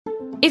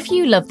If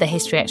you love the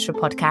History Extra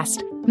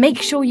podcast,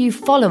 make sure you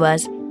follow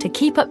us to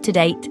keep up to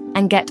date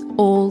and get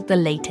all the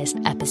latest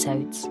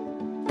episodes.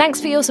 Thanks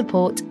for your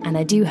support, and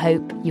I do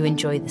hope you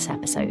enjoy this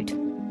episode.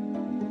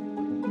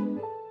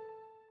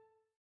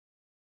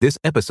 This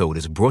episode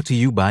is brought to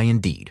you by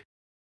Indeed.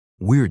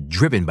 We're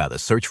driven by the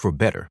search for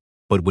better,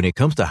 but when it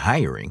comes to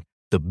hiring,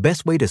 the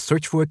best way to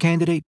search for a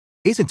candidate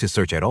isn't to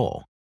search at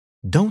all.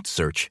 Don't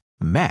search,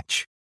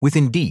 match with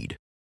Indeed.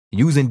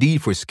 Use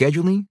Indeed for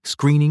scheduling,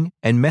 screening,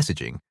 and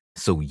messaging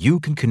so you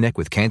can connect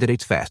with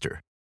candidates faster.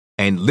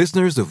 And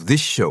listeners of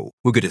this show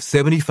will get a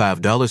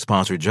 $75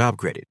 sponsored job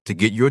credit to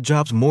get your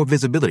jobs more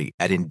visibility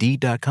at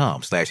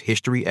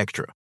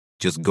Indeed.com/HistoryExtra.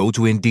 Just go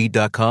to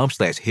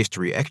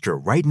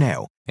Indeed.com/HistoryExtra right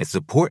now and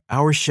support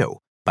our show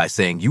by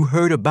saying you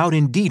heard about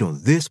Indeed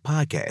on this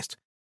podcast.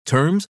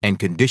 Terms and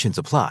conditions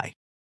apply.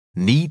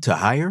 Need to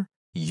hire?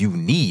 You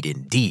need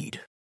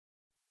Indeed.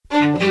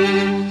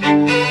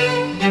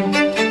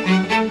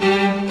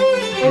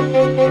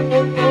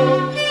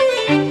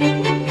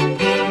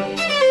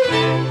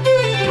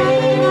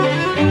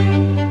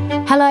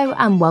 Hello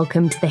and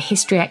welcome to the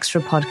History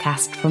Extra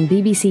podcast from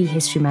BBC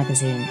History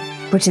Magazine,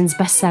 Britain's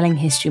best-selling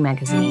history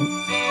magazine.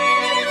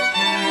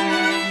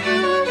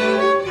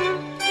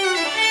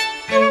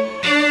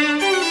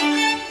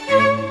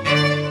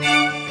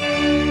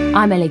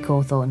 I'm Ellie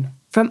Cawthorne.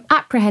 From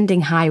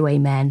apprehending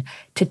highwaymen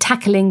to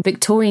tackling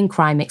Victorian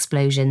crime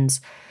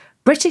explosions,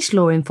 British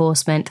law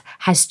enforcement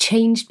has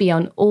changed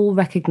beyond all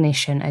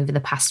recognition over the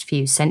past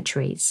few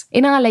centuries.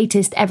 In our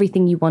latest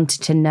Everything You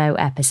Wanted to Know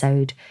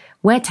episode,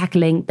 we're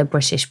tackling the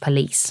British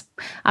police.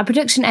 Our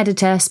production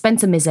editor,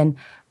 Spencer Mizzen,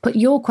 put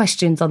your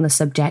questions on the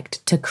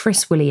subject to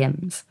Chris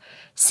Williams,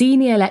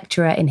 senior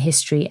lecturer in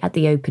history at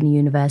the Open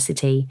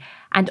University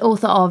and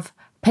author of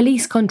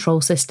Police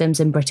Control Systems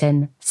in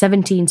Britain,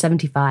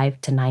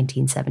 1775 to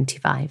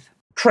 1975.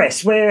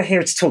 Chris, we're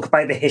here to talk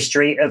about the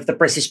history of the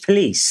British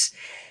police.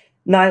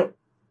 Now,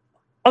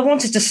 I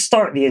wanted to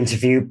start the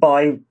interview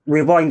by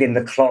rewinding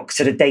the clock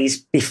to the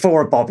days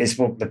before Bobbies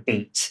walked the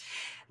beat.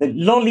 The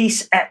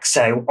Lollies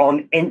Exo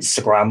on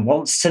Instagram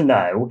wants to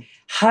know,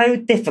 how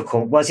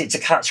difficult was it to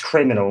catch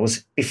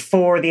criminals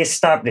before the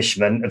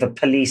establishment of a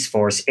police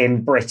force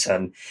in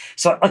Britain?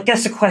 So I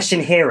guess the question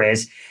here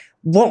is,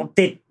 what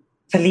did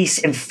police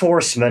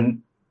enforcement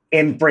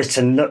in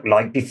Britain look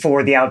like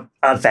before the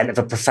advent of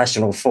a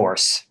professional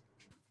force?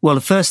 Well,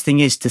 the first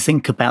thing is to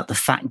think about the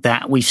fact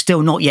that we've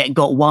still not yet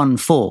got one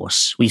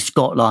force. We've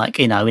got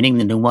in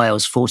England and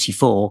Wales,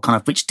 44 kind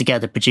of which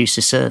together produce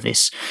a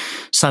service.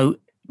 So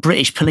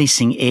British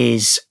policing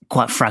is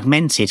quite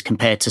fragmented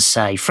compared to,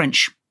 say,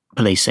 French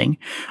policing.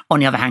 On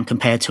the other hand,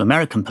 compared to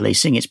American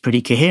policing, it's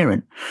pretty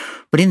coherent.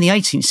 But in the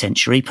 18th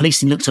century,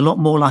 policing looked a lot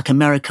more like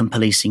American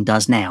policing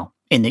does now,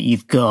 in that you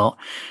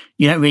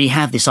don't really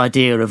have this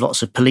idea of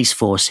lots of police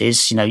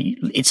forces.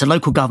 It's a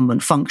local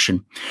government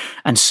function.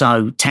 And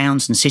so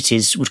towns and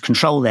cities would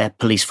control their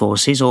police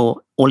forces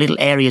or little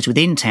areas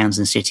within towns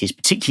and cities.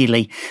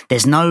 Particularly,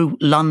 there's no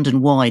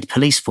London-wide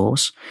police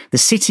force. The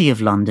City of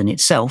London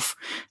itself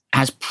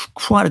has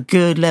quite a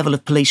good level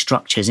of police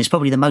structures. It's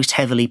probably the most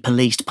heavily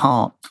policed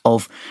part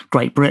of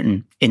Great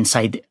Britain in,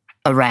 say,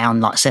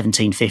 around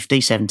 1750,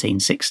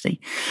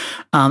 1760.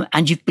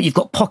 And you've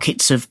got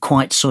pockets of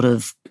quite sort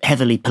of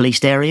heavily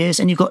policed areas,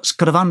 and you've got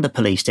kind of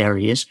under-policed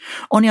areas.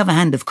 On the other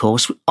hand, of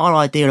course, our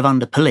idea of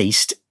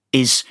under-policed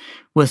is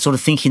we're sort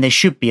of thinking there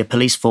should be a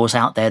police force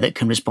out there that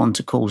can respond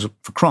to calls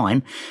for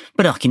crime.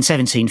 But in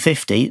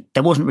 1750,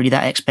 there wasn't really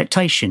that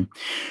expectation.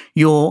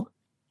 Your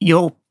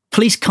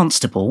police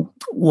constable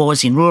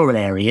was, in rural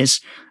areas,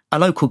 a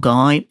local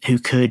guy who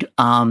could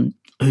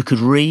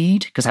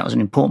read, because that was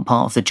an important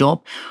part of the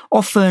job.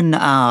 Often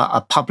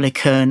a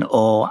publican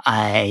or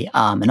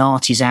an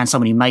artisan,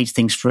 someone who made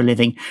things for a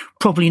living,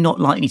 probably not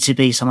likely to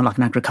be someone like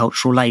an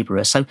agricultural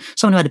labourer. So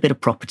someone who had a bit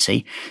of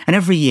property. And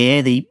every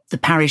year the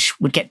parish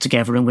would get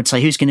together and would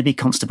say, who's going to be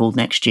constable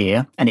next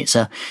year? And it's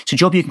a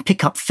job you can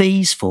pick up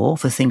fees for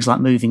things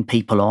like moving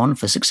people on,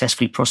 for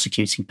successfully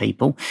prosecuting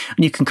people.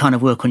 And you can kind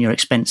of work on your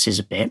expenses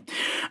a bit.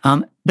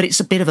 But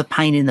it's a bit of a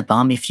pain in the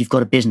bum if you've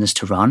got a business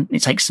to run.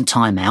 It takes some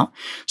time out.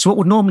 So what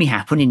would normally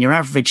happen in your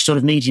average sort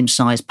of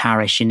medium-sized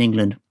parish in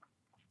England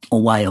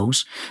or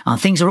Wales,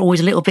 things are always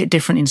a little bit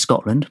different in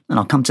Scotland, and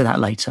I'll come to that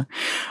later.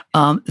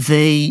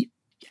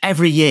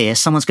 Every year,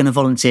 someone's going to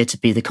volunteer to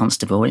be the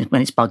constable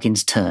when it's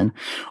Buggins' turn.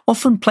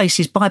 Often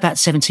places by about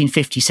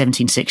 1750,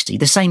 1760,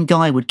 the same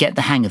guy would get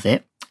the hang of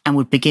it and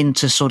would begin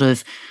to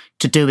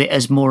do it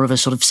as more of a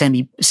sort of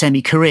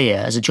semi-career,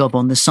 as a job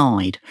on the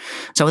side.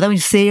 So although in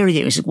theory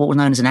it was what was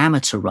known as an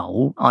amateur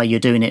role, i.e. you're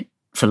doing it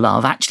for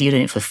love, actually you're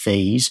doing it for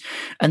fees.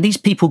 And these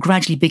people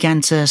gradually began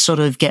to sort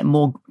of get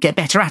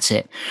better at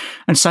it.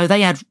 And so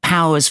they had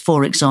powers,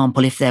 for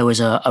example, if there was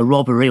a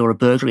robbery or a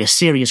burglary, a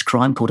serious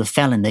crime called a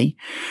felony,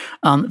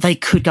 they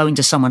could go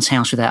into someone's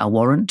house without a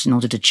warrant in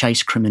order to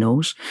chase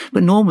criminals.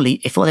 But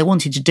normally, if they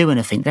wanted to do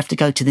anything, they'd have to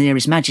go to the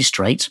nearest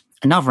magistrate,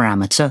 another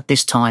amateur,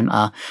 this time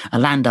a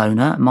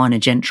landowner, minor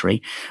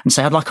gentry, and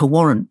say, I'd like a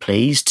warrant,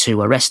 please,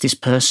 to arrest this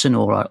person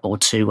or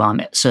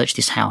to search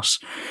this house.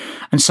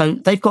 And so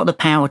they've got the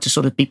power to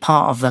sort of be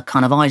part of the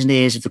kind of eyes and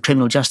ears of the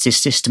criminal justice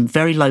system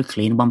very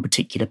locally in one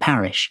particular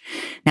parish.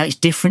 Now, it's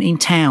different in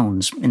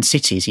towns and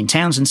cities. In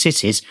towns and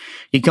cities,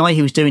 your guy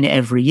who's doing it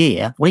every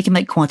year, well, he can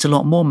make quite a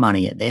lot more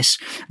money at this.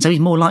 So he's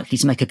more likely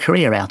to make a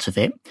career out of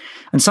it.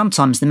 And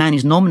sometimes the man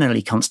who's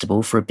nominally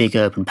constable for a big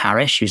urban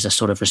parish, who's a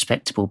sort of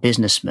respectable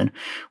businessman,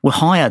 will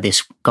hire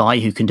this guy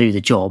who can do the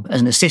job as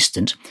an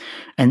assistant.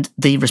 And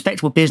the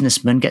respectable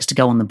businessman gets to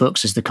go on the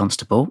books as the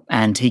constable,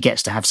 and he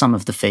gets to have some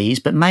of the fees,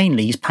 but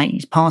mainly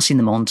he's passing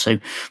them on to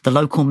the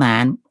local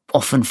man.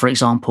 Often, for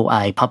example,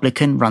 a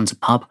publican runs a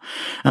pub,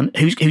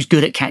 who's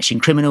good at catching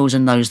criminals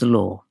and knows the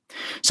law.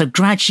 So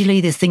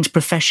gradually the thing's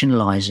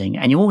professionalising,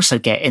 and you also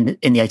get in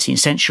the 18th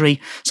century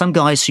some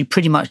guys who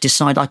pretty much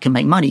decide I can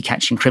make money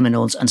catching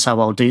criminals, and so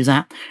I'll do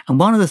that. And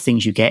one of the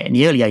things you get in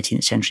the early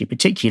 18th century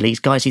particularly is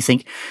guys who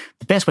think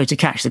the best way to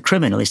catch the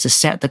criminal is to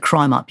set the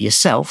crime up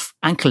yourself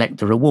and collect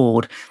the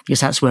reward,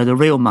 because that's where the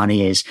real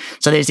money is.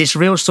 So there's this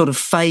real sort of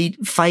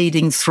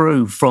fading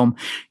through from,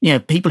 you know,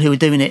 people who are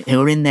doing it,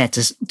 who are in there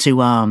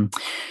to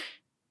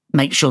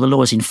make sure the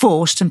law is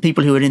enforced, and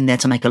people who are in there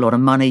to make a lot of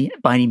money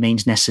by any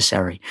means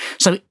necessary.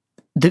 So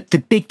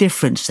the big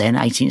difference then,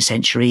 18th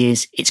century,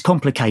 is it's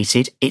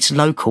complicated, it's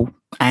local,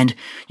 and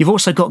you've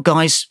also got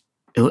guys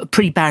who are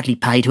pretty badly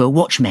paid, who are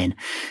watchmen.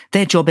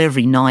 Their job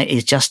every night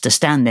is just to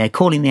stand there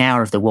calling the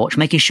hour of the watch,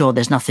 making sure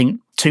there's nothing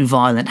too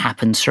violent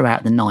happens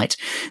throughout the night.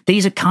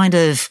 These are kind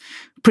of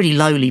pretty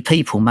lowly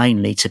people,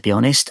 mainly, to be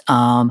honest.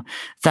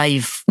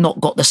 They've not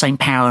got the same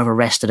power of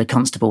arrest that a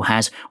constable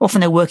has.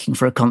 Often they're working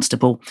for a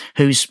constable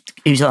who's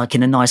like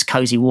in a nice,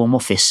 cosy, warm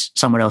office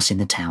somewhere else in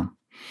the town.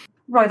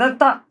 Right,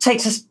 that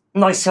takes us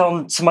nicely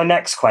on to my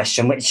next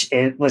question, which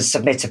was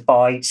submitted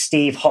by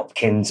Steve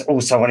Hopkins,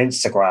 also on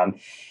Instagram.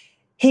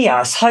 He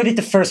asked, how did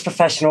the first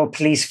professional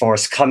police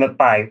force come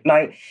about?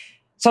 Now,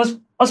 so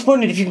I was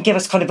wondering if you can give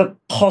us kind of a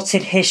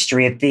potted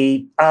history of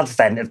the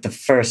advent of the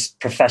first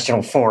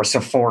professional force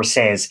or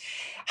forces.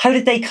 How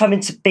did they come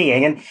into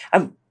being,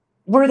 and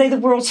were they the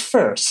world's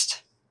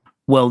first?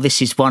 Well,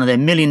 this is one of their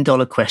 $1 million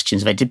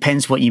questions. It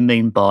depends what you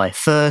mean by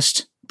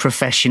first,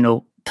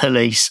 professional,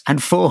 police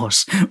and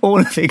force. All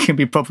of it can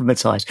be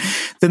problematised.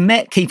 The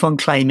Met keep on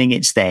claiming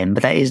it's them,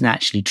 but that isn't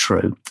actually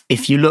true.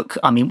 If you look,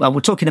 I mean, well,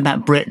 we're talking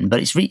about Britain, but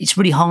it's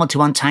really hard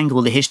to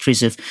untangle the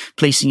histories of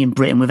policing in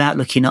Britain without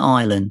looking at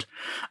Ireland,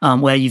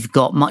 where you've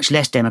got much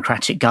less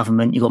democratic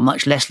government, you've got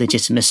much less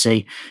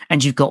legitimacy,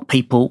 and you've got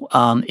people,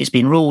 it's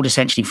been ruled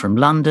essentially from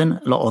London,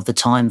 a lot of the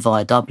time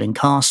via Dublin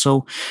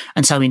Castle.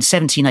 And so in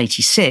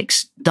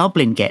 1786,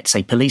 Dublin gets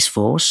a police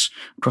force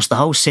across the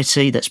whole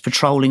city that's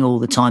patrolling all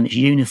the time, it's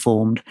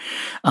uniformed.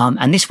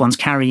 And this one's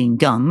carrying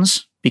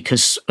guns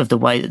because of the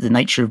way that the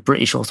nature of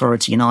British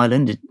authority in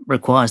Ireland, it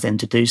requires them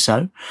to do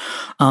so.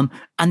 And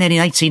then in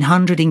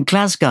 1800 in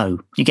Glasgow,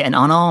 you get an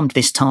unarmed,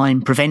 this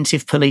time,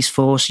 preventive police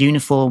force,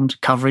 uniformed,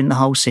 covering the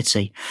whole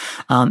city.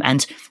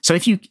 And so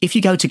if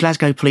you go to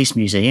Glasgow Police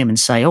Museum and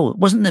say, oh,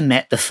 wasn't the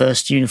Met the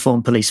first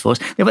uniformed police force?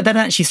 They don't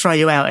actually throw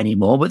you out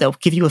anymore, but they'll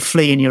give you a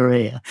flea in your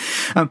ear.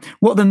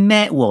 What the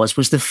Met was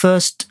the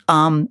first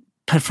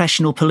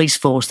professional police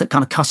force that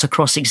kind of cut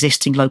across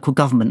existing local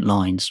government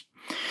lines.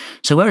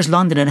 So whereas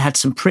London had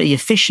some pretty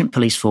efficient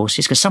police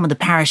forces, because some of the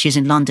parishes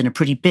in London are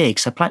pretty big,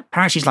 so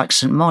parishes like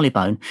St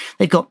Marylebone,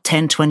 they've got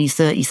 10, 20,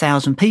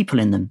 30,000 people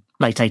in them,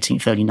 late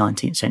 18th, early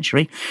 19th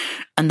century,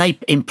 and they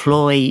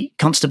employ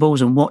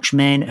constables and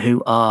watchmen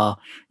who are,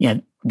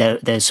 you know,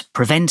 there's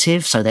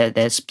preventive, so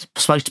they're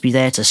supposed to be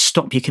there to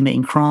stop you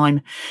committing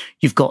crime.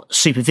 You've got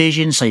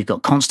supervision, so you've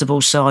got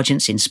constables,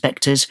 sergeants,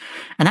 inspectors.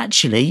 And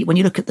actually, when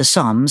you look at the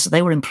sums,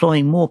 they were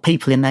employing more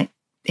people in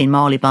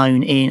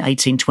Marylebone in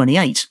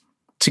 1828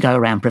 to go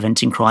around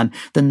preventing crime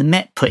than the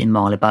Met put in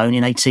Marylebone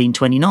in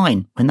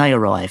 1829 when they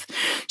arrived.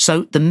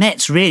 So the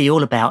Met's really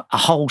all about a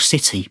whole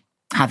city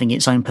having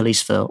its own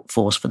police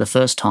force for the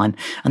first time,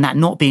 and that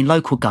not being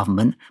local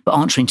government, but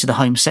answering to the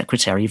Home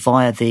Secretary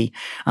via the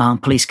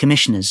police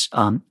commissioners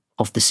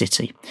of the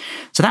city.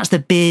 So that's the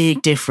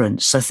big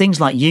difference. So things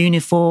like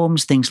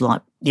uniforms, things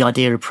like the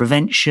idea of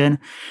prevention,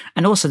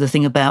 and also the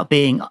thing about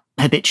being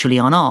habitually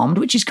unarmed,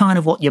 which is kind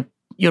of what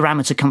your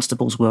amateur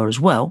constables were as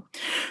well.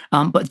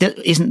 But that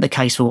isn't the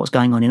case for what's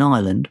going on in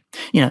Ireland.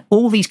 You know,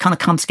 all these kind of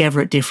come together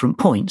at different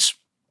points.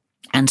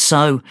 And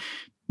so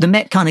the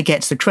Met kind of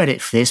gets the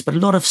credit for this, but a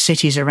lot of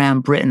cities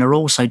around Britain are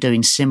also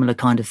doing similar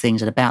kind of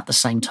things at about the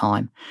same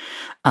time.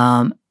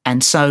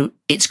 And so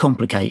it's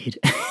complicated,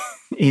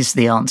 is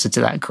the answer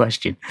to that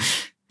question.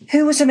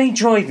 Who was the main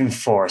driving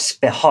force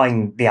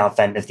behind the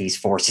advent of these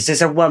forces? Is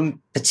there one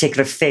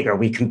particular figure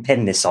we can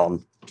pin this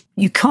on?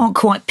 You can't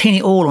quite pin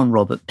it all on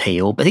Robert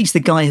Peel, but he's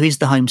the guy who is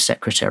the Home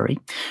Secretary.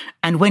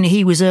 And when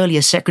he was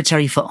earlier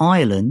Secretary for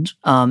Ireland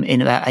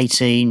in about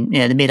the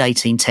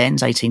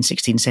mid-1810s,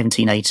 1816,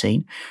 17,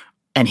 18,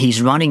 and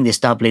he's running this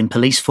Dublin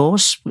police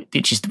force,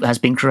 which has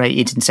been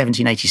created in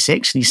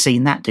 1786, and he's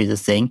seen that do the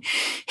thing.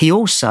 He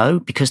also,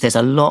 because there's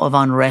a lot of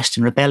unrest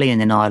and rebellion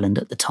in Ireland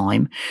at the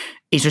time,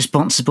 is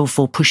responsible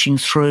for pushing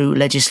through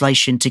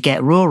legislation to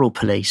get rural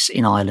police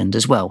in Ireland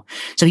as well.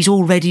 So he's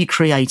already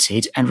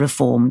created and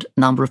reformed a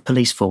number of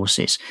police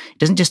forces. He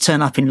doesn't just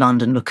turn up in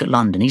London, look at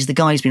London. He's the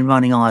guy who's been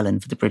running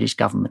Ireland for the British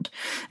government.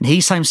 And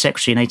he's Home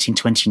Secretary in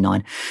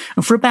 1829.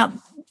 And for about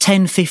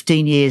 10,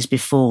 15 years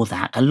before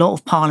that, a lot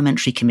of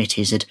parliamentary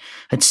committees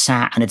had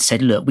sat and had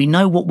said, look, we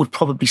know what would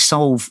probably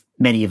solve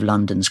many of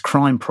London's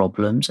crime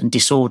problems and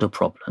disorder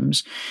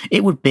problems.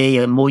 It would be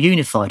a more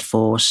unified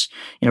force,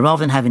 rather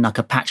than having like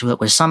a patchwork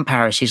where some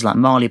parishes like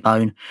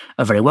Marylebone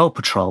are very well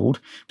patrolled,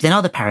 but then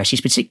other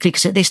parishes, particularly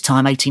because at this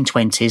time,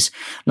 1820s,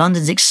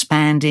 London's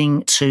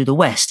expanding to the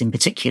west in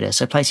particular.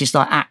 So places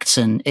like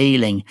Acton,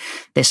 Ealing,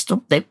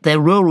 they're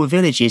rural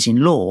villages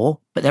in law,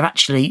 but they're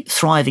actually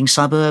thriving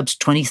suburbs,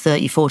 20,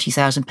 30,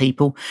 40,000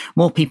 people,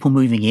 more people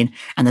moving in,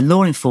 and the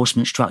law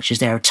enforcement structures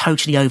there are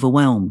totally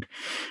overwhelmed.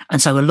 And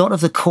so a lot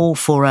of the call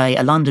for a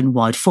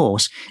London-wide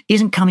force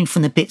isn't coming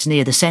from the bits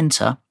near the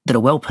centre that are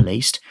well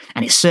policed,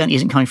 and it certainly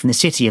isn't coming from the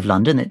City of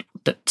London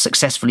that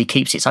successfully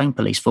keeps its own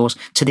police force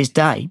to this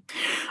day.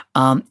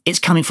 It's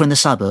coming from the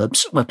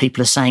suburbs where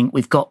people are saying,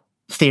 we've got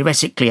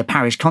theoretically a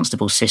parish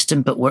constable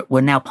system, but we're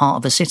now part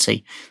of a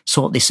city.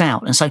 Sort this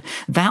out. And so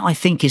that, I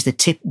think, is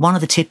one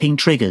of the tipping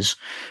triggers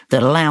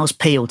that allows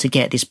Peel to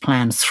get this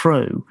plan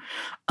through.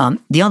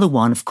 The other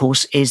one, of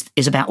course,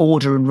 is about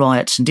order and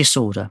riots and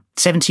disorder.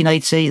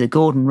 1780, the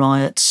Gordon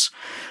riots,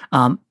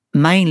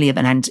 mainly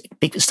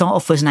start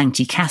off as an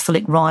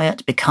anti-Catholic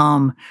riot,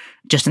 become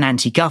just an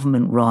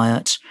anti-government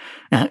riot.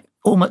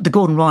 The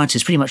Gordon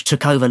rioters pretty much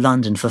took over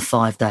London for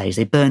 5 days.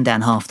 They burned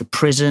down half the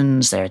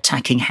prisons. They're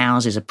attacking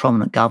houses of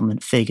prominent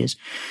government figures.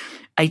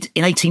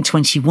 In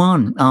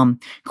 1821,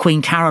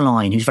 Queen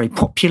Caroline, who's very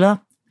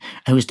popular,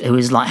 who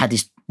had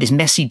this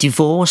messy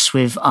divorce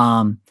with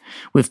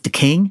the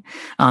king,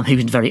 who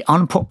was very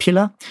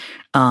unpopular.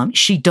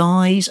 She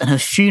dies, and her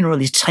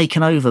funeral is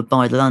taken over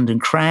by the London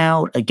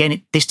crowd.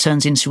 Again, this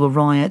turns into a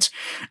riot,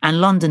 and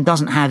London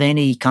doesn't have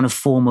any kind of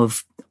form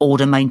of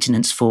order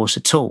maintenance force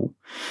at all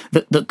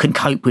that can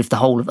cope with the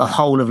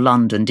whole of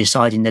London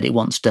deciding that it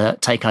wants to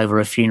take over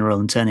a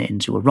funeral and turn it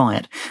into a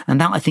riot. And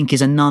that, I think,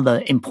 is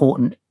another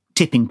important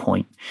tipping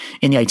point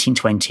in the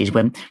 1820s,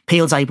 when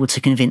Peel's able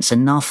to convince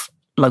enough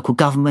local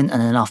government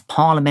and enough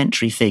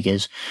parliamentary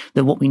figures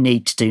that what we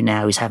need to do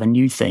now is have a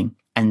new thing.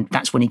 And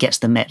that's when he gets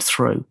the Met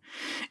through.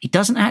 He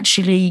doesn't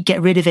actually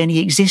get rid of any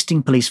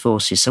existing police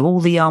forces. So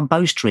all the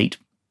Bow Street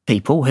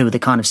people, who are the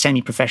kind of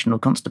semi-professional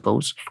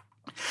constables,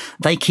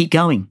 they keep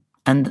going,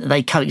 and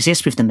they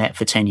coexist with the Met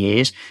for 10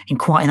 years in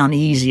quite an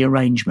uneasy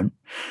arrangement.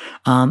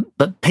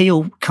 But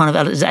Peel kind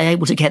of is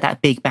able to get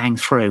that big bang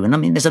through. And I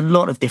mean, there's a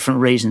lot of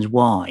different reasons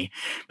why.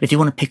 But if you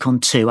want to pick on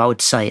two, I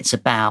would say it's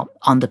about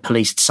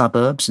under-policed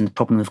suburbs and the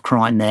problem of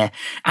crime there,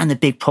 and the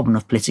big problem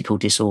of political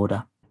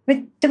disorder.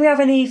 Do we have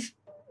any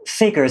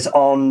figures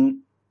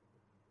on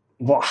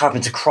what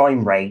happened to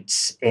crime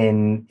rates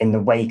in the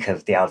wake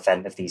of the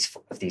advent of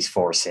these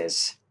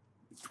forces?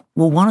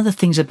 Well, one of the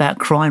things about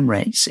crime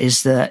rates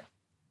is that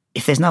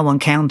if there's no one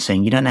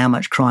counting, you don't know how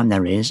much crime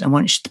there is. And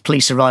once the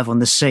police arrive on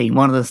the scene,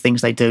 one of the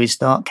things they do is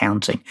start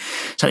counting.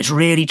 So it's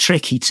really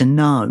tricky to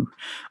know.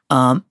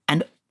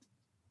 And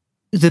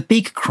the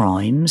big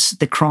crimes,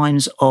 the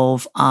crimes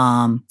of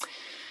like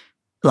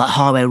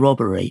highway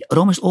robbery, had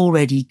almost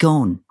already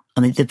gone. I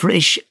mean, the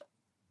British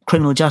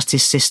criminal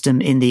justice system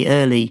in the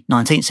early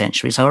 19th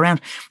century, so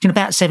around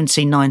about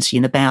 1790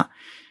 and about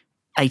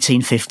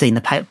 1815,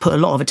 they put a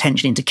lot of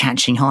attention into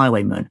catching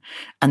highwaymen,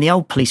 and the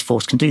old police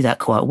force can do that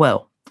quite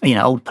well.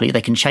 Old police,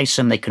 they can chase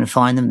them, they can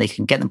find them, they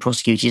can get them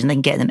prosecuted, and they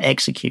can get them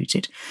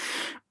executed.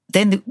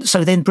 Then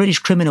British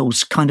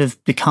criminals kind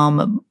of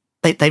become,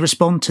 they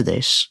respond to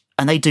this,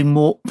 and they do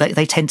more.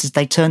 They turn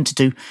to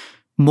do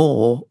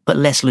more but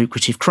less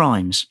lucrative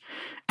crimes,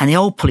 and the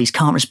old police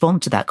can't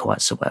respond to that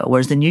quite so well.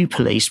 Whereas the new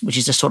police, which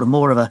is just sort of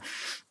more of a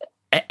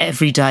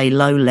everyday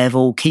low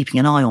level, keeping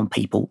an eye on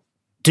people,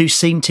 do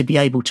seem to be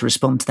able to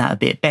respond to that a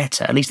bit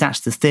better. At least that's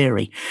the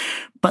theory.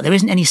 But there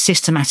isn't any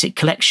systematic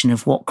collection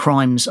of what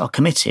crimes are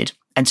committed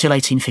until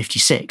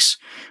 1856.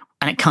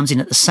 And it comes in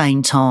at the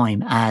same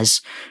time as,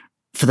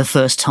 for the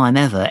first time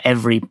ever,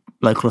 every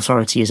local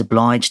authority is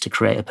obliged to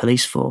create a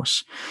police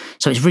force.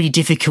 So it's really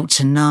difficult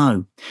to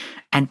know.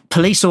 And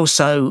police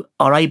also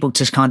are able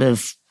to kind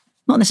of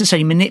not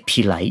necessarily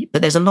manipulate,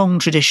 but there's a long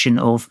tradition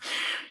of,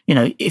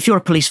 if you're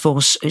a police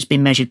force who's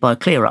been measured by a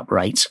clear-up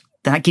rate,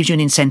 then that gives you an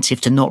incentive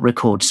to not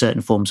record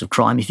certain forms of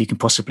crime if you can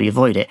possibly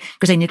avoid it,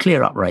 because then your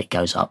clear-up rate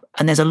goes up.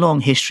 And there's a long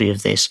history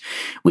of this,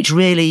 which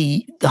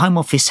really, the Home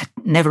Office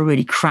never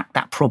really cracked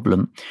that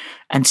problem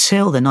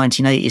until the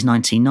 1980s,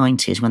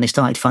 1990s, when they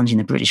started funding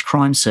the British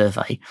Crime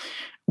Survey,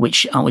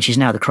 which is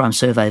now the Crime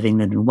Survey of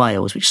England and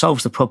Wales, which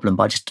solves the problem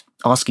by just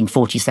asking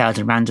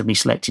 40,000 randomly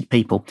selected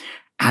people,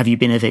 have you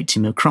been a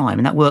victim of crime?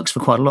 And that works for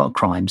quite a lot of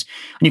crimes.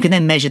 And you can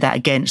then measure that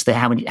against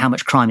how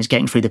much crime is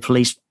getting through the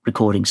police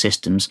recording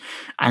systems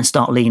and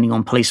start leaning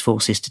on police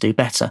forces to do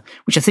better,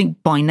 which I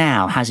think by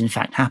now has in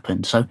fact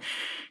happened. So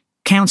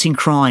counting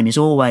crime is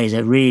always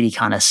a really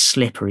kind of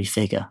slippery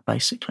figure,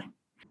 basically.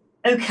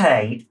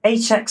 Okay,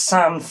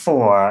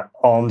 HXSam4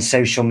 on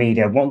social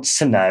media wants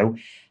to know,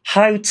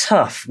 how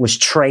tough was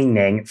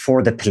training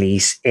for the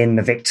police in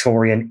the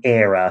Victorian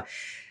era?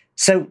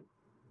 So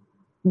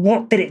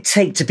what did it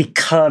take to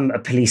become a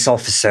police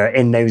officer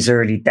in those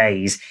early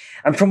days?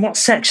 And from what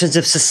sections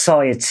of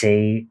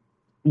society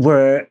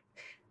were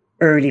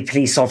early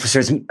police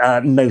officers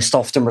most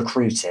often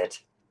recruited?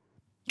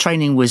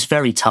 Training was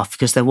very tough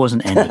because there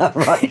wasn't any.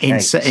 Right, okay.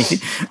 In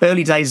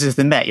early days of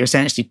the Met, you're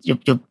essentially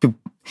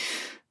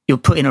you're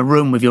put in a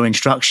room with your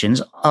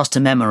instructions, asked to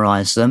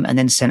memorise them, and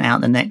then sent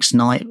out the next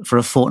night for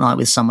a fortnight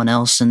with someone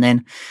else, and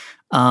then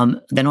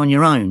on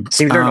your own.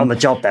 So you learned on the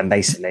job then,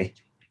 basically.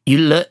 You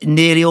learn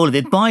nearly all of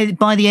it. By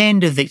the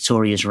end of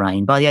Victoria's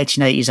reign, by the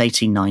 1880s,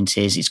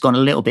 1890s, it's gone a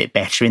little bit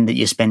better in that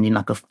you're spending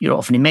you're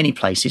often in many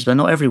places, but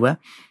not everywhere.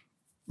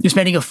 You're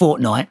spending a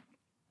fortnight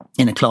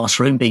in a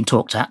classroom being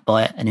talked at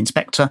by an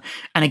inspector.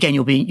 And again,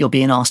 you're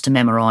being asked to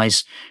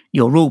memorise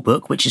your rule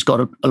book, which has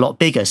got a lot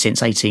bigger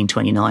since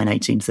 1829,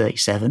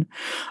 1837.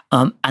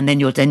 And then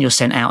you're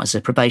sent out as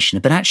a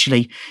probationer. But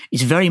actually,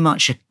 it's very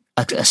much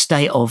a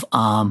state of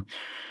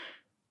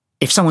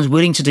if someone's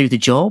willing to do the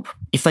job,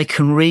 if they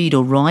can read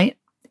or write,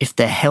 if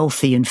they're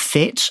healthy and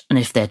fit, and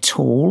if they're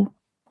tall,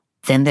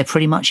 then they're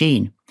pretty much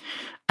in.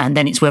 And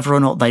then it's whether or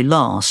not they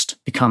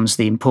last becomes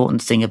the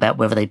important thing about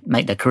whether they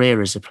make their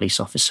career as a police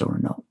officer or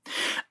not.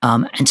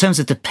 In terms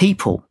of the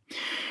people,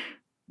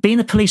 being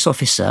a police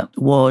officer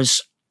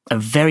was a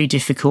very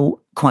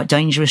difficult, quite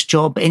dangerous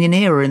job in an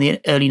era in the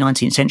early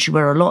 19th century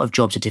where a lot of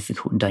jobs are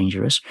difficult and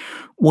dangerous.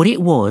 What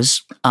it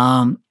was,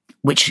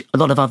 which a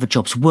lot of other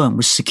jobs weren't,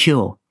 was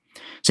secure.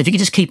 So if you could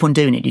just keep on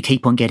doing it, you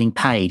keep on getting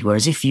paid.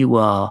 Whereas if you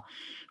are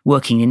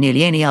working in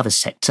nearly any other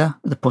sector,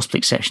 with the possible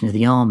exception of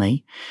the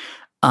army,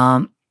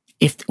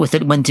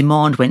 when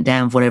demand went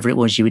down for whatever it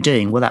was you were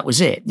doing, well, that was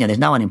it. There's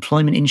no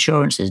unemployment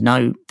insurance.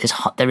 The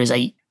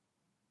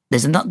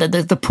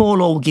poor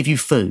law will give you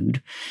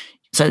food.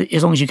 So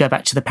as long as you go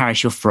back to the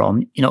parish you're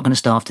from, you're not going to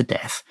starve to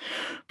death.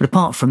 But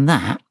apart from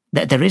that,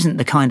 there isn't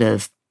the kind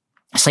of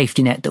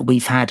safety net that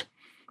we've had,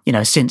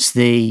 since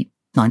the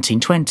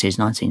 1920s,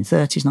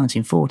 1930s,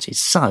 1940s.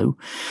 So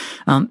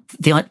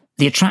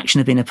the attraction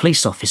of being a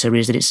police officer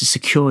is that it's a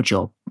secure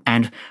job.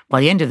 And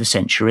by the end of the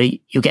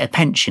century, you'll get a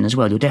pension as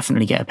well. You'll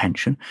definitely get a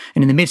pension.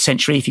 And in the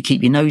mid-century, if you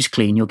keep your nose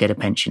clean, you'll get a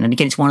pension. And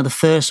again, it's one of the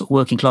first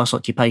working class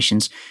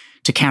occupations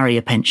to carry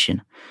a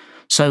pension.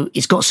 So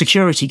it's got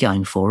security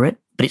going for it,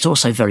 but it's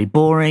also very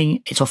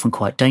boring. It's often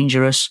quite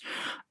dangerous.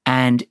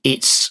 And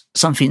it's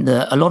something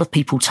that a lot of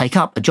people take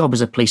up, a job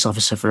as a police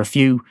officer for a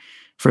few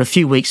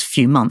weeks, a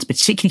few months,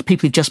 particularly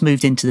people who've just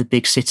moved into the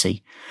big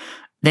city.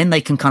 Then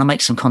they can kind of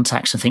make some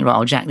contacts and think, right,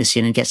 I'll jack this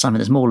in and get something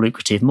that's more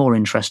lucrative, more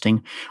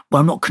interesting. Well,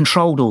 I'm not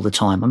controlled all the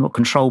time. I'm not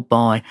controlled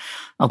by,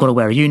 I've got to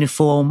wear a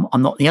uniform.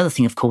 I'm not. The other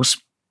thing, of course,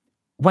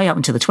 way up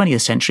until the 20th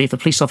century, if a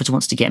police officer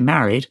wants to get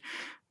married,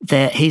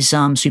 his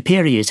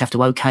superiors have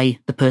to okay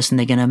the person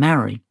they're going to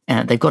marry.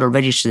 They've got to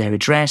register their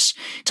address.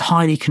 It's a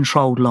highly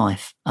controlled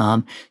life.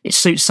 It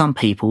suits some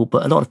people,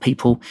 but a lot of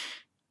people,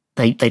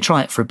 they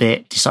try it for a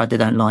bit, decide they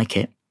don't like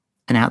it,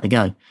 and out they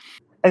go.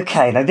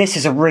 Okay, now this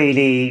is a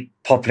really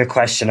popular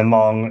question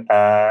among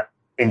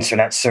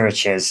internet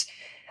searches,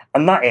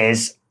 and that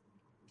is,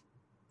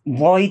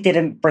 why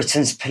didn't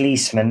Britain's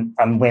policemen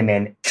and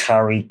women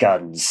carry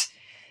guns?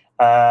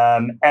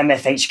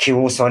 MFHQ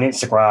also on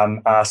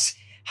Instagram asks,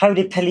 how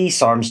did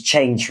police arms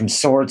change from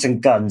swords and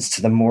guns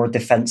to the more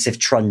defensive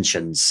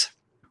truncheons?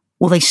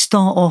 Well, they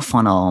start off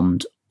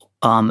unarmed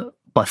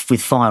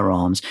with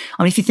firearms.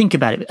 I mean, if you think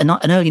about it, an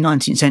early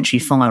 19th century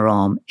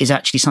firearm is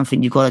actually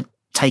something you've got to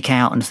take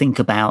out and think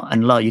about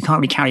and load. You can't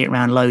really carry it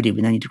around loaded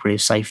with any degree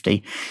of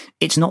safety.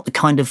 It's not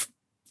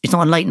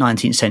a late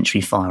 19th century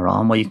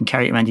firearm where you can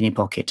carry it around in your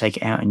pocket, take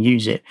it out and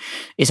use it.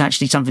 It's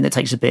actually something that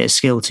takes a bit of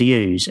skill to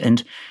use.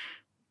 And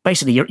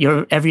basically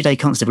your everyday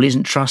constable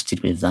isn't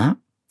trusted with that.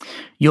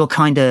 Your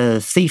kind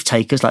of thief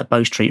takers like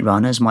Bow Street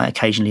runners might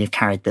occasionally have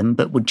carried them,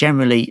 but would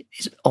generally,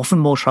 it's often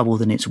more trouble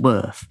than it's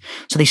worth.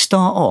 So they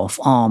start off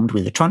armed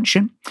with a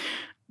truncheon,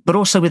 but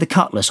also with a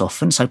cutlass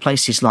often. So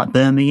places like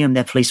Birmingham,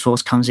 their police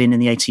force comes in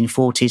the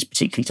 1840s,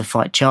 particularly to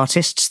fight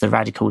Chartists, the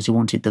radicals who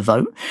wanted the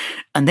vote.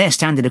 And their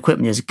standard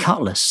equipment is a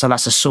cutlass. So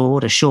that's a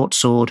sword, a short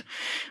sword,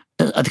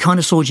 the kind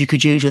of sword you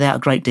could use without a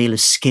great deal of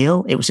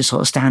skill. It was a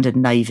sort of standard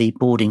Navy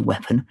boarding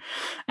weapon.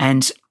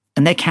 And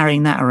they're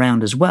carrying that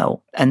around as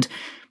well. And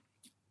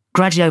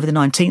gradually over the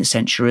 19th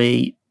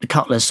century, the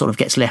cutlass sort of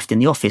gets left in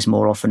the office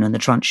more often and the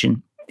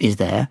truncheon is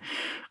there.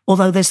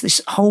 Although there's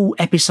this whole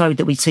episode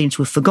that we seem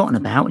to have forgotten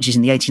about, which is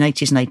in the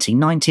 1880s and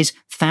 1890s,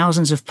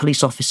 thousands of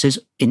police officers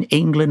in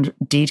England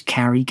did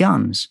carry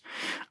guns,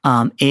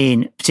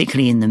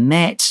 particularly in the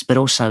Met, but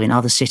also in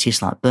other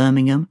cities like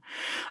Birmingham.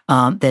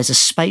 There's a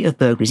spate of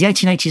burglaries. The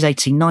 1880s,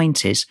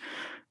 1890s,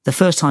 the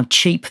first time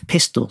cheap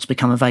pistols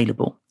become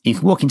available. You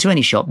can walk into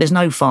any shop. There's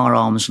no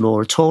firearms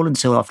law at all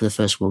until after the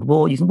First World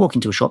War. You can walk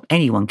into a shop,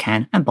 anyone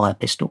can, and buy a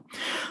pistol.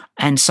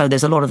 And so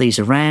there's a lot of these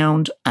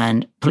around,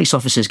 and police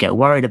officers get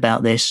worried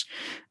about this.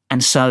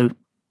 And so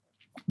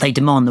they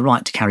demand the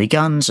right to carry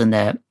guns, and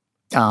they're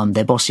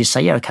their bosses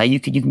say, yeah, okay, you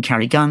can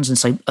carry guns. And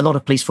so a lot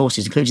of police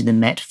forces, including the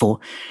Met,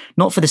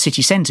 not for the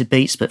city centre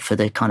beats, but for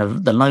the kind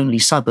of the lonely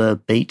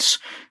suburb beats,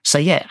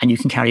 say, yeah, and you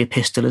can carry a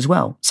pistol as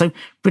well. So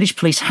British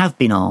police have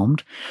been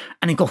armed,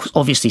 and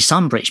obviously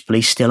some British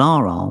police still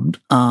are armed.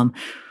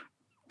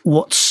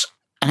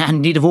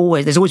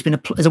 There's always been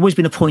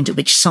a point at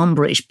which some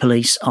British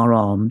police are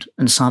armed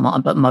and some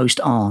aren't, but most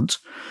aren't,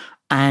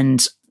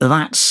 and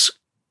that's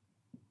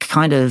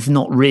kind of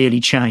not really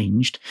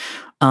changed.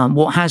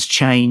 What has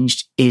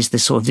changed is the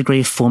sort of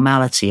degree of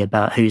formality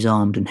about who's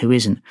armed and who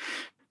isn't.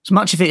 So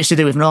much of it is to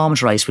do with an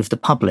arms race with the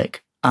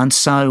public. And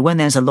so when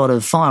there's a lot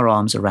of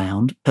firearms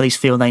around, police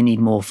feel they need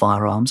more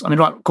firearms. I mean,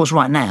 of course,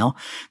 right now,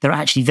 there are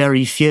actually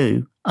very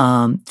few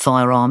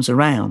firearms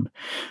around.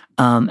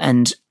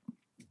 And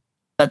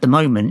at the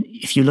moment,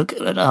 if you look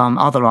at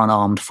other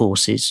unarmed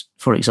forces,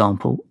 for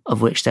example,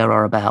 of which there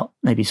are about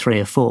maybe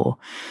 3 or 4,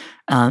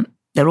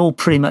 they're all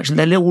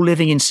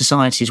living in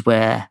societies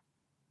where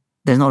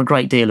there's not a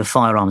great deal of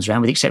firearms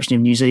around, with the exception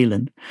of New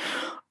Zealand.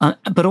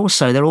 But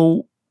also, they're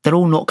all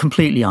not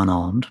completely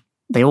unarmed.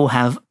 They all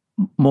have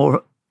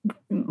more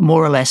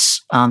or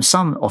less.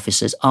 Some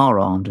officers are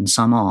armed and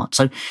some aren't.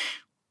 So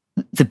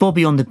the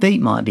Bobby on the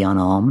beat might be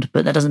unarmed,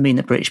 but that doesn't mean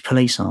that British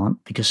police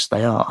aren't, because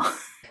they are.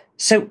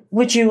 So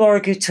would you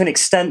argue to an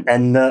extent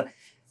then that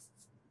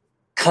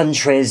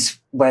countries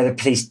where the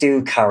police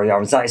do carry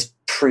arms, that is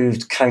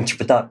proved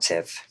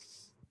counterproductive?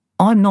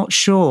 I'm not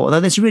sure, although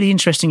there's a really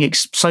interesting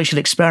social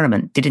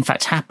experiment did in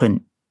fact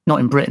happen, not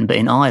in Britain, but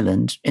in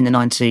Ireland in the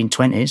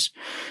 1920s.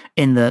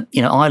 In the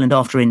Ireland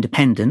after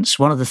independence,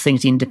 one of the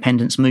things the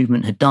independence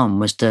movement had done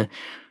was to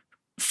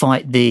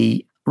fight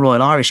the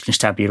Royal Irish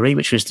Constabulary,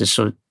 which was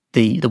the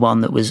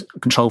one that was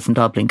controlled from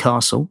Dublin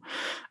Castle.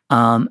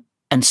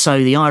 And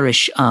so the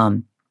Irish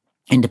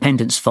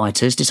independence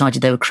fighters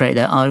decided they would create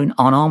their own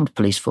unarmed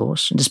police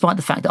force. And despite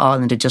the fact that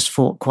Ireland had just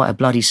fought quite a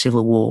bloody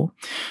civil war,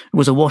 it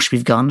was awash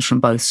with guns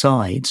from both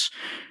sides,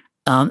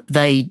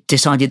 they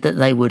decided that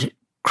they would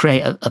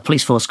create a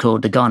police force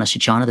called the Garda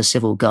Síochána, the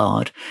Civil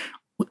Guard,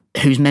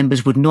 whose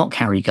members would not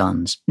carry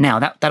guns. Now,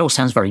 that all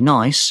sounds very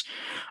nice,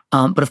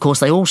 but of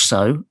course they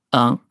also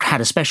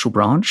had a special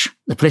branch,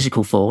 the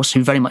political force,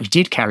 who very much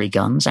did carry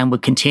guns and were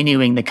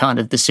continuing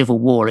the civil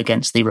war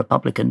against the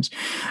Republicans.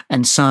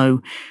 And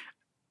so,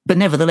 but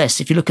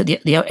nevertheless, if you look at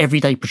the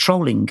everyday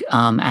patrolling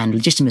and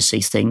legitimacy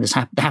thing that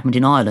happened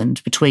in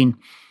Ireland between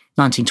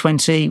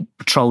 1920,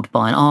 patrolled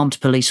by an armed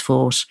police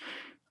force,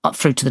 up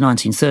through to the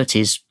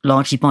 1930s,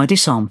 largely by a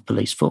disarmed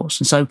police force.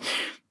 And so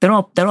there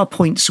are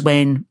points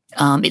when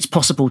it's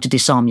possible to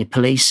disarm your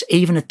police,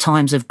 even at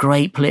times of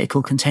great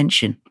political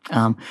contention,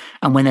 and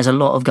when there's a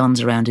lot of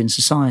guns around in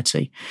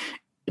society.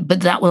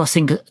 But that was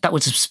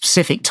a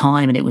specific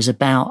time, and it was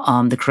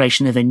about the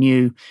creation of a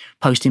new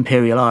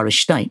post-imperial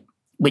Irish state,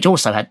 which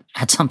also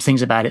had some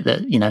things about it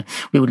that,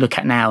 we would look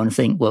at now and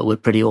think, well, were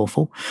pretty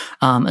awful,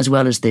 as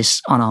well as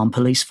this unarmed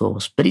police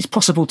force. But it's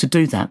possible to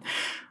do that.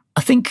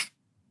 I think,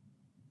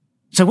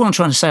 so what I'm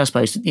trying to say, I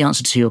suppose, the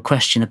answer to your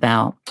question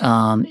about,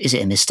 is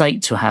it a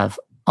mistake to have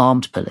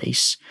armed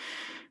police?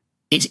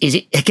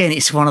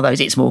 It's one of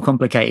those, it's more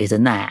complicated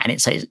than that. And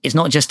it's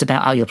not just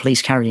about, your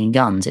police carrying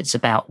guns. It's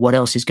about what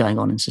else is going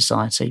on in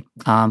society,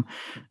 and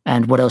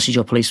what else is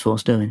your police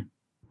force doing.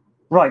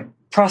 Right.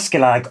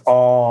 Praskilag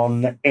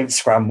on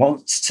Instagram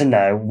wants to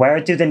know, where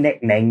do the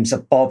nicknames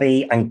of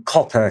Bobby and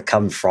Copper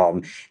come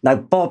from? Now,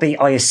 Bobby,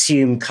 I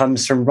assume,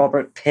 comes from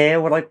Robert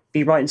Peel. Would I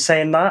be right in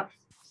saying that?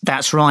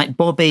 That's right.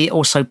 Bobby,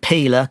 also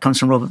Peeler, comes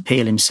from Robert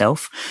Peel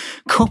himself.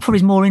 Copper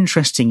is more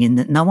interesting in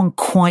that no one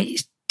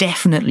quite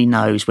definitely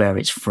knows where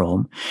it's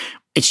from.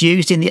 It's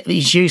used from the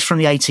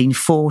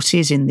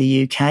 1840s in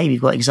the UK. We've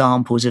got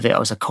examples of it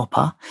as a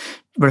copper,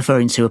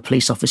 referring to a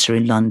police officer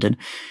in London.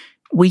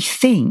 We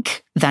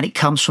think that it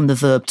comes from the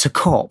verb to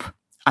cop,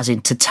 as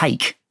in to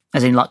take,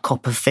 as in like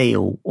cop a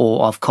feel,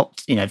 or I've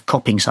copped,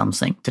 copping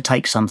something, to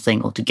take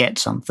something or to get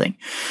something.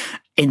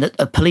 In that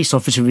a police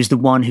officer is the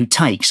one who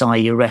takes,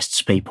 i.e.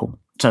 arrests people.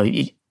 So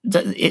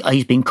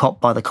he's been copped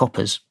by the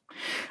coppers.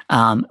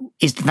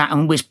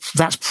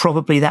 That's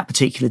probably that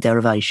particular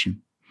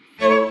derivation.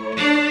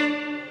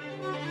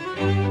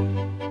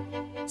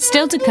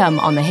 Still to come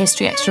on the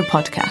History Extra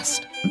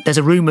podcast. There's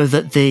a rumour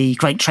that the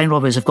great train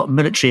robbers have got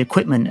military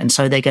equipment, and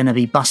so they're going to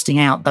be busting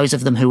out those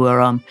of them who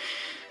are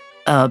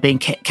being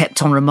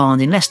kept on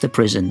remand in Leicester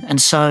prison.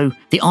 And so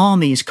the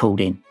army is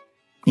called in,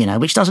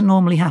 which doesn't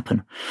normally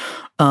happen.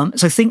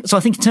 So I think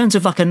in terms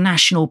of like a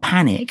national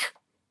panic,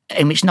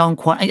 in which no one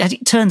quite, as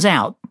it turns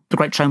out, the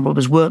great train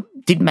robbers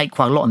did make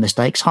quite a lot of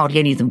mistakes. Hardly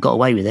any of them got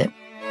away with it.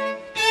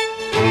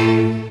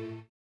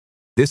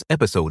 This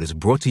episode is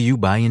brought to you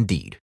by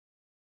Indeed.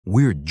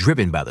 We're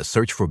driven by the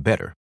search for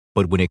better.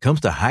 But when it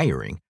comes to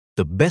hiring,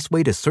 the best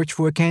way to search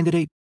for a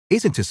candidate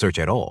isn't to search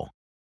at all.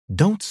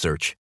 Don't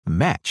search,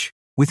 match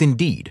with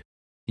Indeed.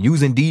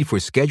 Use Indeed for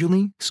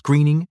scheduling,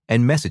 screening,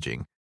 and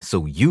messaging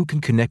so you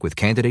can connect with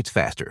candidates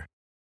faster.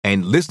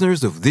 And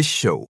listeners of this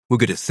show will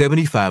get a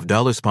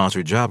 $75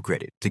 sponsored job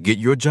credit to get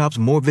your jobs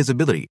more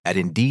visibility at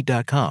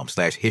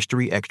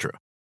Indeed.com/historyextra.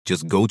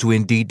 Just go to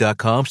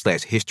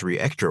Indeed.com/History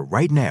Extra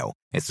right now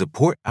and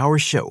support our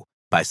show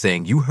by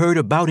saying you heard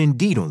about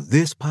Indeed on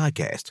this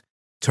podcast.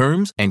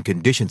 Terms and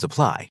conditions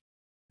apply.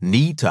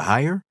 Need to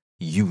hire?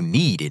 You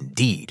need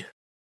Indeed.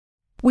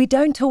 We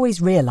don't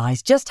always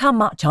realise just how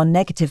much our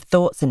negative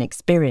thoughts and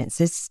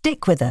experiences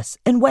stick with us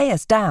and weigh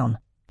us down.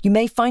 You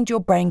may find your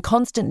brain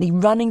constantly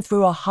running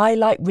through a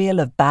highlight reel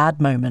of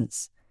bad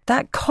moments.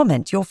 That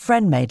comment your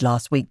friend made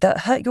last week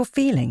that hurt your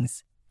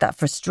feelings. That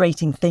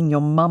frustrating thing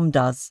your mum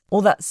does,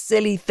 or that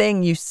silly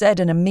thing you said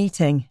in a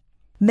meeting.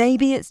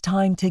 Maybe it's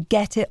time to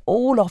get it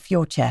all off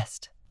your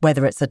chest,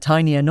 whether it's a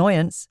tiny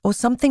annoyance or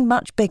something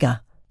much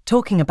bigger.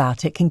 Talking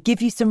about it can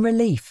give you some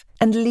relief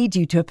and lead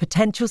you to a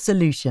potential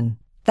solution.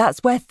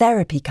 That's where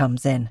therapy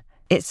comes in.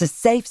 It's a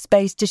safe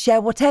space to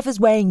share whatever's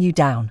weighing you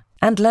down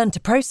and learn to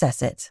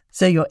process it,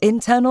 so your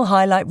internal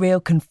highlight reel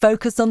can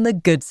focus on the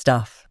good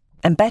stuff.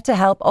 And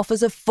BetterHelp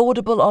offers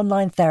affordable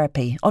online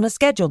therapy on a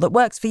schedule that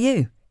works for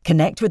you.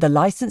 Connect with a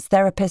licensed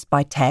therapist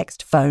by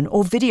text, phone,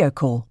 or video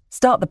call.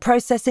 Start the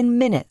process in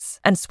minutes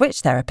and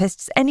switch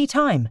therapists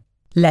anytime.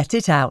 Let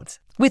it out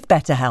with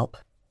BetterHelp.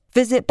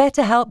 Visit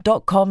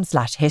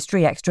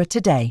betterhelp.com/historyextra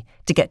today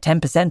to get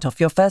 10% off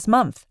your first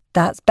month.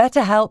 That's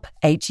BetterHelp,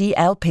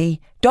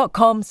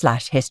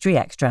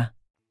 HELP.com/historyextra.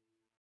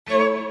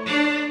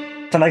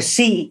 And I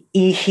see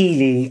E.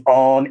 Healy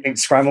on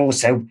Instagram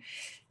also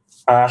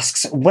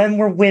asks, when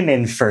were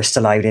women first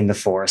allowed in the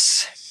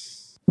force?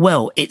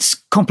 Well, it's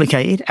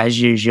complicated, as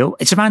usual.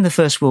 It's around the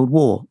First World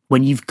War,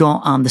 when you've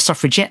got the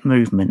suffragette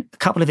movement. A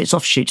couple of its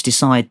offshoots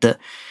decide that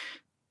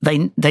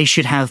they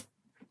should have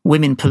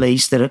women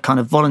police that are kind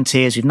of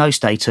volunteers with no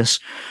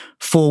status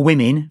for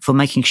women, for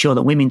making sure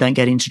that women don't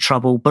get into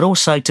trouble, but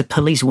also to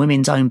police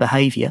women's own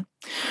behaviour.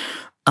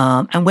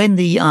 And when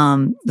the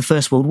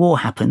First World War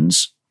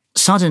happens,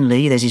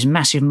 suddenly there's this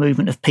massive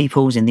movement of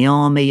peoples in the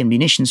army and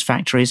munitions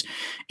factories.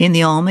 In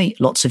the army,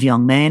 lots of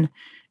young men.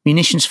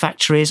 Munitions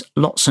factories,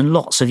 lots and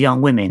lots of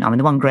young women. I mean,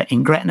 the one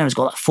in Gretna has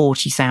got like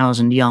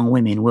 40,000 young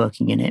women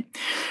working in it.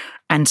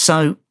 And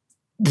so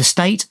the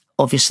state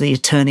obviously is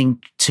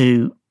turning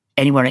to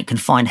anywhere it can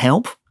find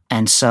help.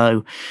 And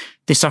so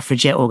the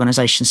suffragette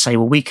organisations say,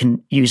 well, we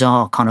can use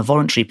our kind of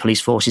voluntary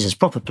police forces as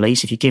proper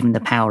police if you give them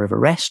the power of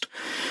arrest.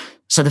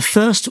 So the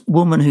first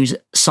woman who's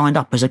signed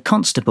up as a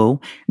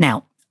constable,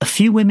 now, a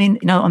few women,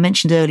 I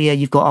mentioned earlier,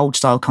 you've got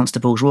old-style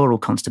constables, rural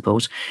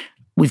constables.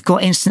 We've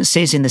got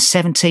instances in the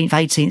 17th,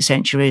 18th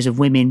centuries of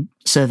women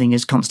serving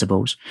as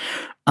constables.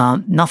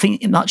 Nothing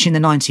much in the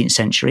 19th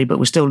century, but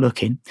we're still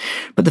looking.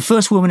 But the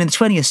first woman in the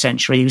 20th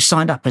century who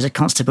signed up as a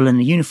constable in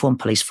a uniformed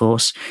police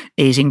force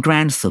is in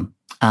Grantham.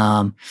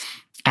 And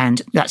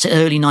that's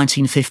early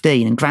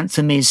 1915. And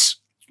Grantham is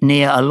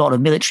near a lot of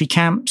military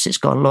camps. It's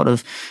got a lot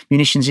of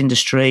munitions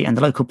industry. And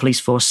the local police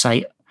force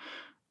say,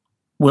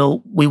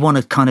 well, we want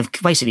to kind of,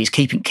 basically it's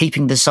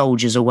keeping the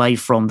soldiers away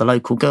from the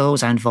local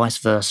girls and vice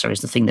versa is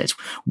the thing that's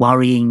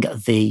worrying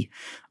the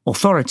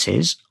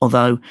authorities.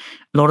 Although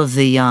a lot of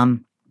the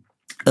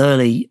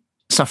early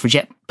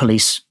suffragette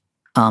police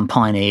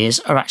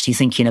pioneers are actually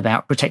thinking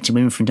about protecting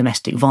women from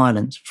domestic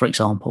violence, for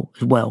example,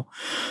 as well.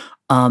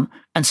 And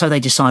so they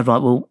decide,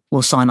 right,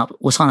 we'll sign up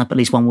at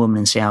least one woman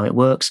and see how it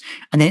works.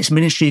 And then it's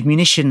Ministry of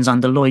Munitions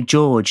under Lloyd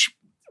George.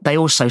 They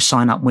also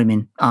sign up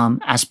women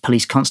as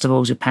police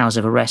constables with powers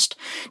of arrest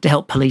to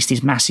help police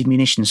these massive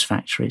munitions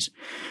factories.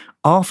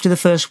 After the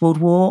First World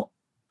War,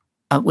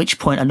 at which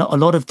point a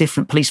lot of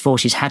different police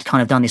forces had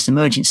kind of done this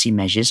emergency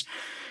measures,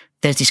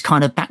 there's this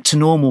kind of back to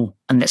normal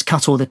and let's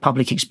cut all the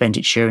public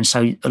expenditure. And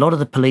so a lot of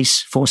the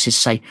police forces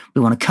say,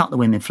 we want to cut the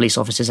women police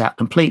officers out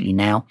completely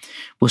now.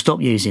 We'll stop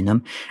using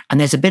them.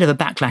 And there's a bit of a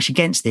backlash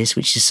against this,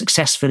 which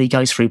successfully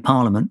goes through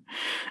Parliament.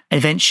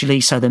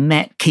 Eventually, so the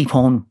Met keep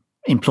on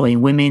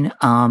employing women,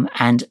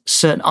 and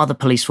certain other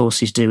police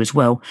forces do as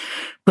well.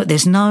 But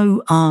there's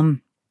no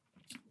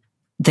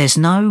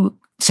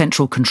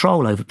central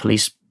control over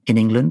police in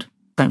England,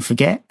 don't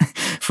forget,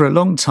 for a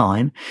long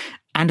time.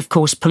 And of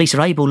course, police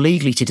are able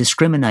legally to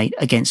discriminate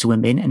against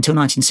women until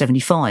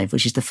 1975,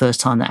 which is the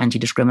first time that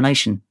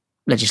anti-discrimination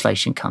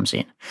legislation comes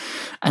in.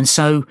 And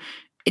so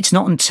it's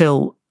not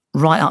until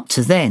right up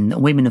to then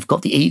that women have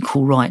got the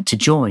equal right to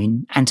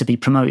join and to be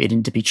promoted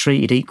and to be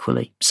treated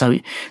equally. So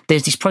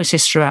there's this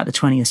process throughout the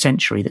 20th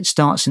century that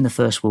starts in the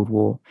First World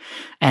War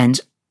and,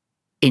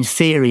 in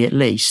theory at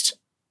least,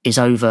 is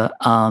over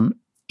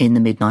in the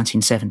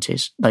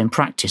mid-1970s. Though in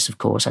practice, of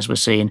course, as we're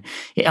seeing,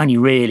 it only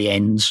really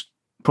ends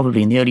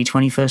probably in the early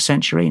 21st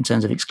century in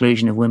terms of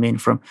exclusion of women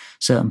from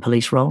certain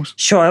police roles.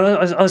 Sure,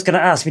 I was going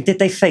to ask, did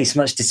they face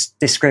much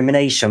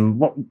discrimination?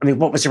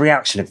 What was the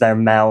reaction of their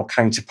male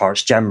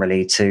counterparts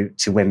generally to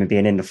women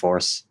being in the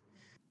force?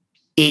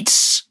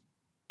 It's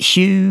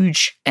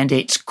huge, and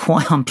it's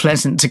quite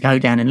unpleasant to go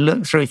down and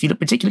look through. If you look,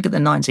 particularly look at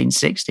the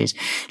 1960s,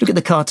 look at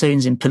the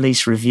cartoons in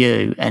Police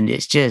Review, and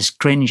it's just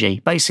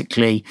cringy.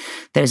 Basically,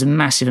 there's a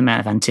massive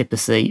amount of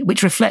antipathy,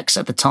 which reflects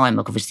at the time,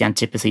 like obviously,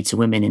 antipathy to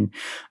women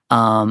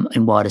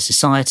in wider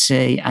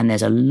society, and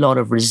there's a lot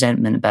of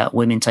resentment about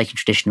women taking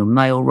traditional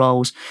male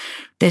roles.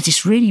 There's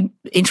this really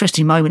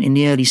interesting moment in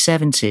the early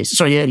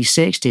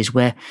 60s,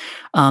 where,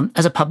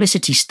 as a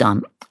publicity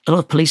stunt, a lot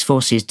of police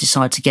forces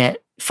decide to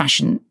get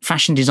fashion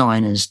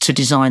designers to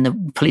design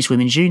the police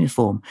women's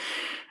uniform.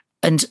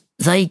 And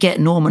they get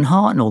Norman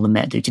Hart and all the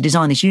Met do to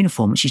design this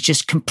uniform, which is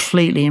just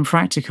completely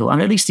impractical. I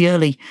mean, at least the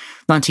early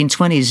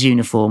 1920s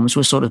uniforms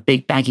were sort of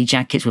big baggy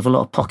jackets with a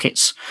lot of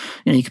pockets.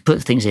 You could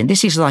put things in.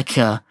 This is like,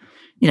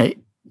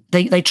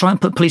 they try and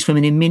put police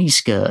women in mini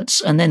skirts,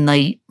 and then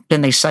they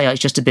say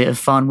it's just a bit of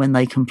fun when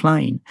they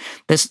complain.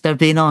 They're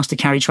being asked to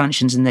carry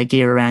truncheons and their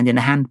gear around in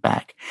a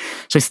handbag.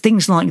 So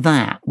things like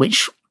that,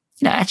 which,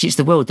 actually it's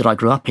the world that I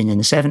grew up in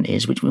the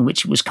 70s,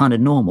 which was kind of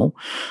normal.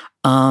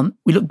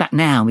 We look back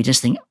now and we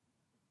just think,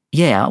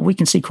 yeah, we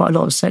can see quite a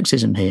lot of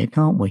sexism here,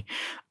 can't we?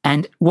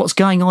 And what's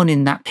going on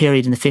in that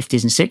period in the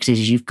 50s and 60s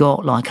is you've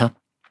got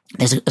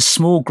there's a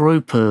small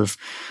group of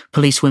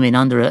police women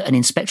under an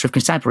inspector of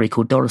constabulary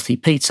called Dorothy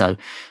Peto,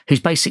 who's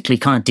basically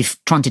kind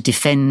of trying to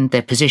defend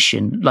their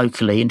position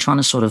locally and trying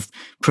to sort of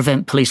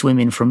prevent police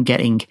women from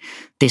getting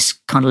this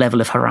kind of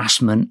level of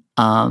harassment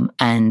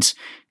and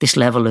this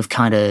level of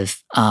kind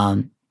of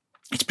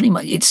it's pretty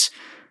much it's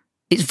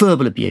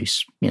verbal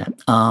abuse,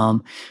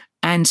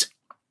 and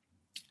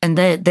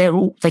they're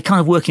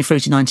kind of working through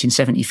to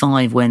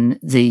 1975 when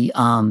the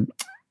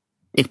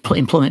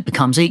employment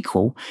becomes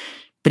equal.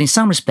 But in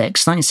some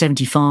respects,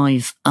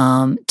 1975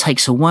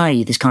 takes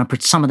away this kind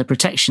of some of the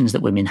protections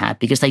that women had,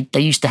 because they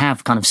used to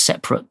have kind of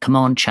separate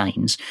command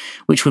chains,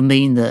 which would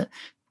mean that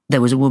there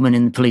was a woman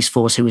in the police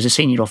force who was a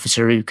senior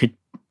officer who could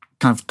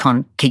kind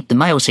of keep the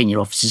male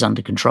senior officers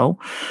under control.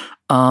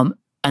 And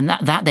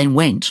that then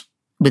went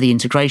with the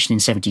integration in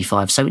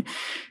 75. So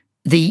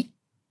the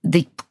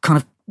kind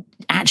of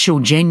actual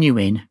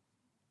genuine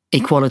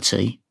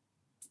equality,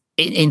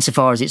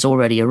 insofar as it's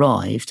already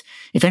arrived,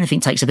 if anything,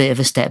 takes a bit of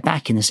a step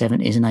back in the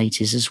 70s and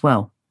 80s as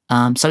well.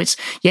 So it's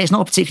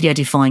not a particularly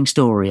edifying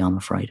story, I'm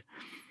afraid.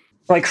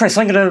 Right, Chris,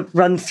 I'm going to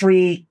run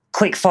 3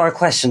 quick-fire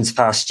questions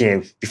past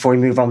you before we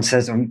move on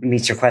to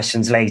meet your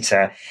questions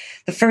later.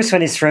 The first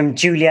one is from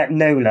Juliet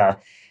Nola,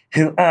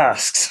 who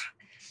asks,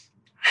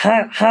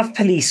 have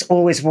police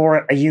always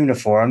wore a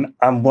uniform,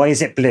 and why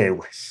is it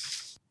blue?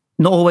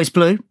 Not always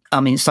blue. I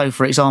mean, so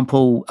for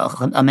example,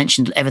 I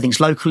mentioned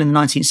everything's local in the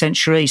 19th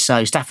century.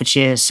 So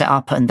Staffordshire set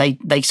up, and they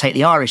take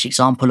the Irish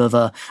example of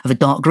a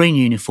dark green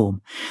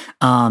uniform.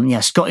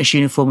 Scottish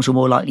uniforms were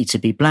more likely to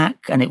be black,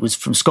 and it was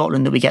from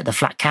Scotland that we get the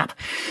flat cap.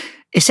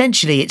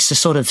 Essentially, it's a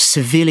sort of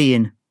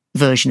civilian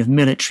version of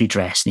military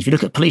dress. And if you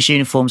look at police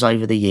uniforms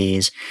over the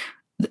years,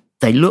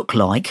 they look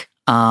like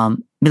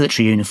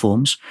military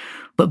uniforms,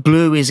 but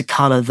blue is a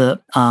colour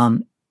that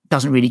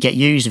doesn't really get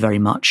used very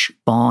much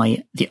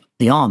by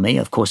the army.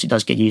 Of course, it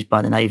does get used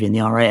by the Navy and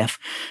the RAF.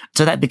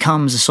 So that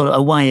becomes a sort of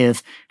a way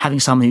of having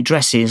someone who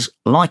dresses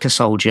like a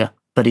soldier,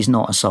 but is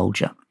not a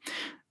soldier.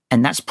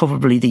 And that's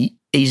probably the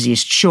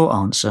easiest short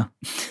answer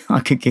I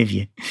could give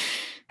you.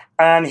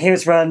 And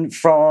here's one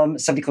from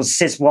somebody called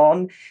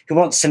Sis1, who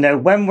wants to know,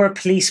 when were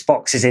police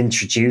boxes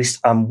introduced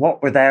and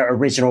what were their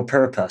original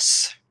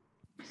purpose?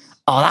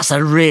 Oh, that's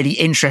a really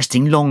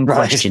interesting long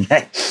question.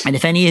 And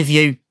if any of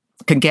you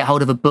can get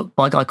hold of a book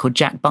by a guy called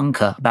Jack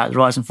Bunker about the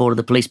rise and fall of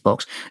the police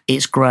box,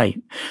 it's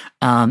great.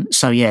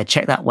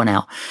 Check that one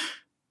out.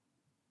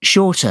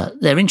 Shorter,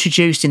 they're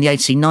introduced in the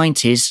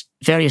 1890s,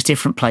 various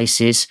different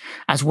places,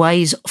 as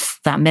ways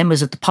that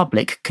members of the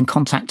public can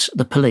contact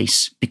the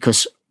police,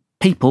 because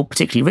people,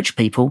 particularly rich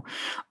people,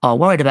 are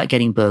worried about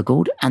getting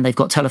burgled, and they've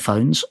got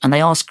telephones, and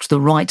they ask the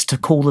right to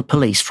call the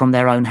police from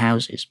their own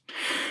houses.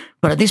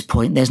 But at this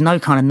point, there's no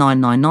kind of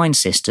 999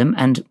 system,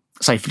 and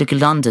so if you look at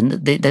London,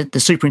 the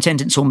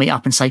superintendents will meet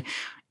up and say,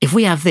 if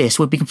we have this,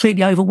 we'll be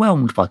completely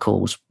overwhelmed by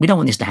calls. We don't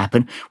want this to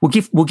happen. We'll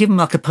give them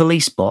like a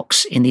police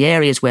box in the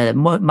areas where they're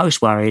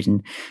most worried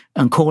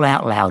and call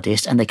out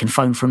loudest, and they can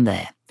phone from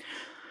there.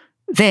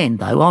 Then,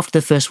 though, after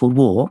the First World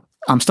War,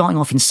 I'm starting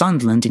off in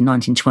Sunderland in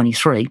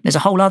 1923. There's a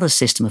whole other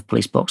system of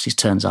police boxes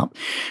turns up,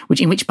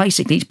 in which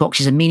basically each box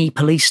is a mini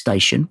police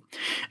station.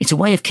 It's a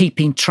way of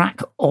keeping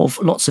track of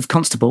lots of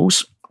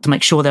constables to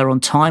make sure they're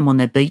on time on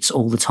their beats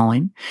all the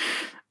time.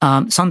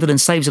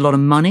 Sunderland saves a lot of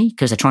money,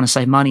 because they're trying to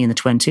save money in the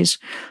 20s,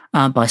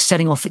 by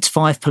setting off its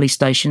 5 police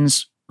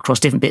stations across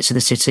different bits of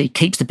the city,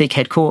 keeps the big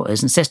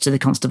headquarters and says to the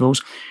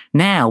constables,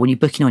 now when you're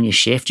booking on your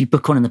shift, you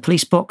book on in the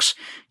police box,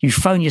 you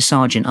phone your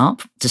sergeant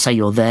up to say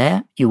you're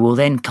there, you will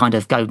then kind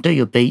of go do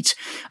your beat,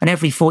 and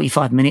every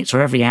 45 minutes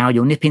or every hour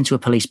you'll nip into a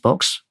police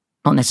box,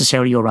 not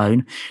necessarily your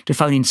own, to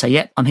phone in and say,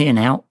 yep, I'm here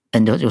now,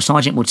 and your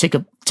sergeant will tick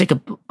a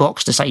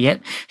box to say,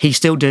 yep, he's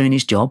still doing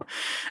his job.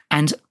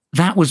 And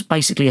that was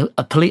basically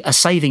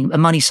a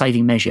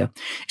money-saving measure.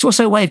 It's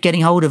also a way of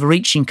getting hold of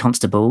reaching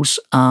constables.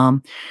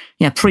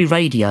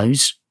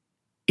 Pre-radios,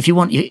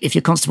 if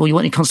you're constable, you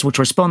want your constable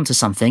to respond to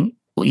something,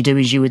 what you do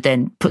is you would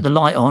then put the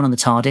light on the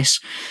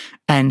TARDIS,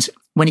 and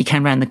when he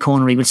came round the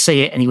corner, he would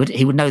see it, and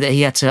he would know that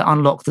he had to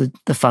unlock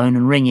the phone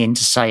and ring in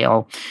to say,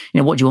 what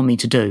do you want me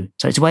to do?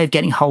 So it's a way of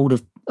getting hold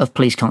of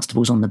police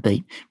constables on the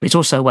beat, but it's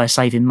also a way of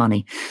saving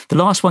money. The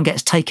last one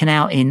gets taken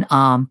out in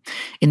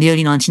the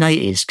early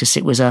 1980s because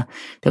there was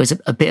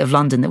a bit of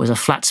London that was a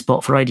flat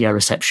spot for radio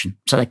reception,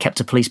 so they kept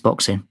a police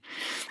box in.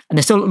 And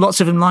there's still lots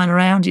of them lying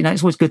around.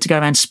 It's always good to go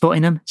around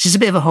spotting them. This is a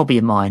bit of a hobby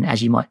of mine,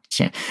 as you might.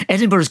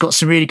 Edinburgh's got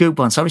some really good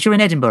ones. So if you're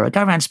in Edinburgh,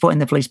 go around spotting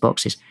the police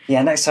boxes.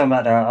 Yeah, next time I'm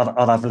out there,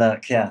 I'll have a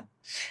look. Yeah.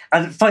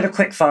 And final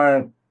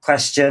quick-fire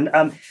question: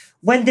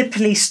 when did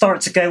police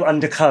start to go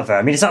undercover?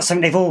 I mean, is that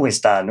something they've always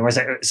done, or is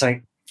it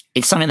something?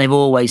 It's something they've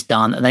always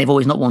done, and they've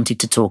always not wanted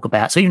to talk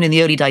about. So even in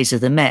the early days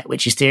of the Met,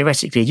 which is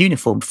theoretically a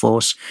uniformed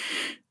force,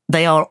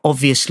 they are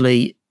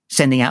obviously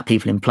sending out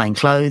people in plain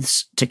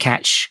clothes to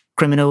catch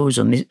criminals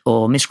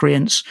or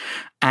miscreants,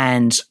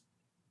 and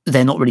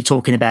they're not really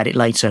talking about it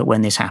later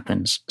when this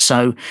happens.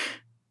 So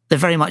they're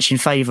very much in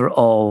favour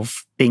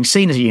of being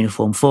seen as a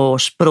uniformed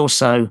force, but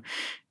also,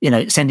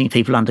 sending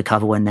people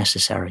undercover when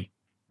necessary.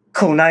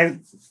 Cool. Now,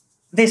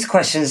 this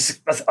question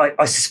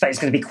I suspect is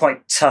going to be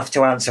quite tough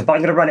to answer, but I'm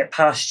going to run it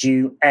past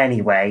you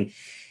anyway.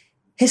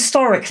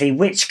 Historically,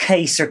 which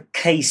case or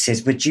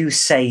cases would you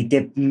say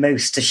did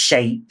most to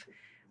shape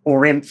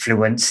or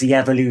influence the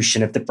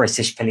evolution of the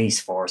British police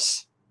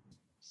force?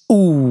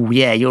 Oh,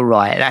 yeah, you're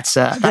right. That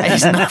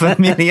is another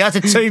that's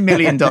a $2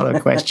 million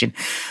question.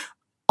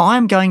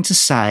 I'm going to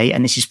say,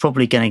 and this is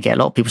probably going to get a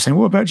lot of people saying,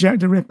 what about Jack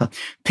the Ripper?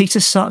 Peter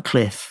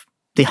Sutcliffe.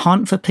 The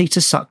hunt for Peter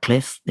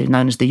Sutcliffe,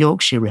 known as the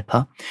Yorkshire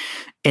Ripper,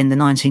 in the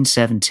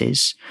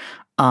 1970s,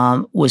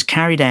 was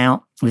carried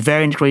out with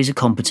varying degrees of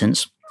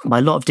competence by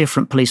a lot of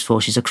different police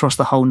forces across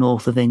the whole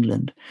north of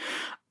England.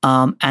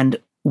 And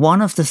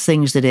one of the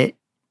things that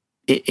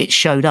it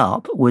showed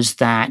up was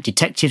that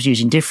detectives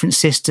using different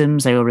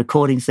systems, they were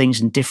recording things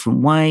in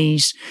different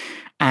ways,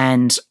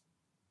 and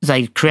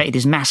they created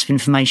this massive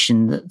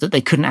information that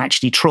they couldn't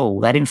actually trawl.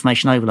 They had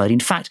information overload. In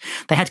fact,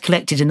 they had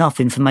collected enough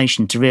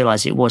information to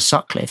realise it was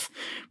Sutcliffe,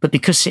 but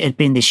because it had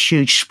been this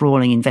huge,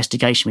 sprawling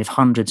investigation with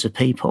hundreds of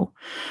people,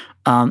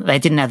 they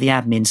didn't have the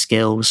admin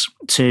skills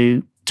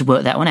to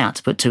work that one out,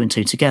 to put two and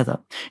two together.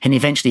 And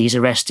eventually he's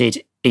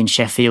arrested in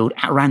Sheffield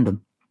at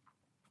random.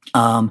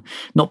 And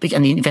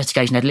the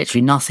investigation had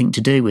literally nothing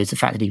to do with the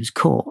fact that he was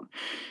caught.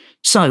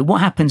 So what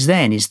happens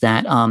then is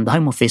that the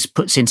Home Office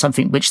puts in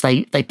something which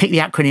they pick the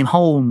acronym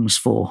HOLMES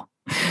for.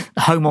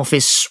 The Home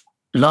Office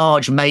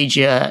Large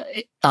Major.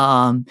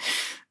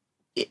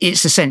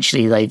 It's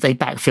essentially they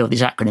backfill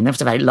this acronym. They have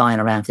to have it lying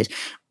around this,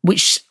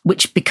 which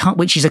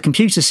is a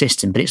computer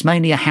system, but it's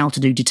mainly a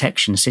how-to-do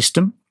detection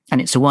system, and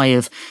it's a way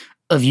of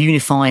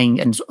unifying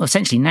and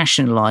essentially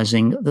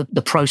nationalising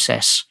the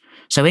process.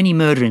 So any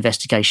murder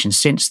investigation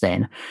since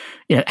then,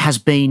 has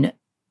been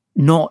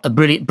not a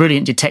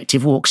brilliant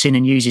detective walks in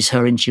and uses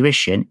her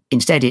intuition.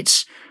 Instead,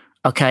 it's,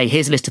 okay,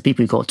 here's a list of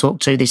people you've got to talk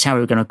to. This is how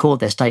we're going to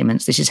record their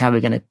statements. This is how we're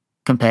going to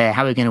compare,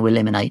 how we're going to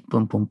eliminate,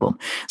 boom, boom, boom.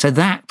 So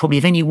that, probably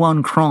of any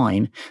one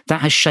crime,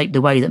 that has shaped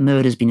the way that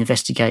murder has been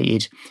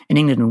investigated in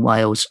England and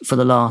Wales for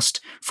the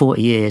last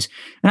 40 years.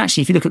 And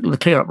actually, if you look at the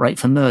clear-up rate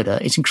for murder,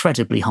 it's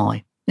incredibly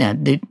high.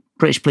 The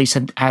British police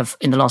have,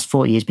 in the last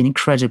 40 years, been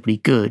incredibly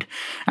good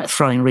at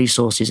throwing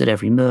resources at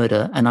every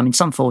murder. And I mean,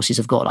 some forces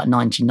have got like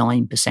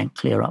 99%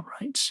 clear-up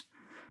rates.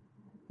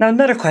 Now,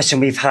 another question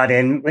we've had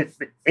in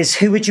is,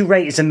 who would you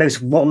rate as the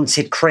most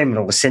wanted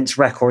criminal since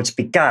records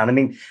began? I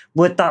mean,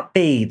 would that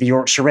be the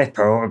Yorkshire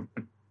Ripper, or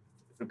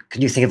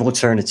can you think of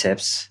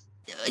alternatives?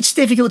 It's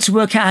difficult to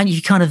work out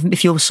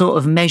if you're sort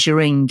of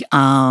measuring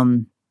how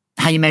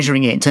you're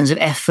measuring it in terms of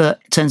effort,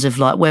 in terms of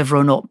like whether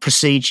or not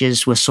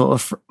procedures were sort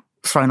of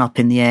thrown up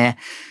in the air.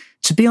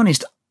 To be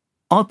honest,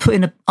 I'm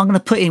going to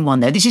put in one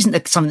there. This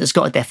isn't something that's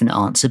got a definite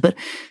answer, but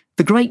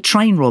the great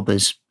train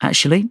robbers,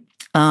 actually,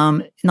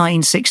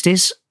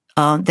 1960s,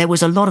 there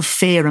was a lot of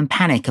fear and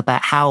panic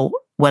about how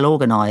well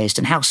organised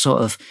and how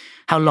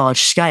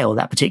large scale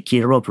that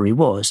particular robbery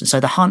was. And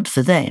so the hunt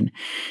for them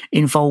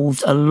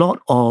involved a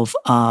lot of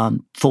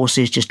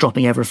forces just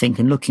dropping everything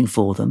and looking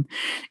for them.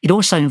 It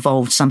also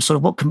involved some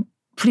sort of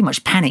pretty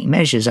much panic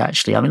measures,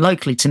 actually. I mean,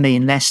 locally to me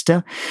in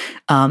Leicester,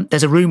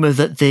 there's a rumour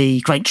that the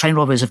great train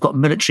robbers have got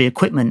military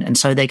equipment, and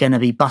so they're going to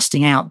be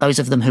busting out those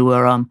of them who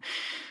are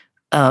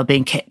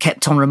being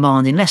kept on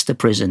remand in Leicester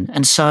prison.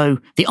 And so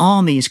the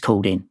army is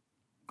called in,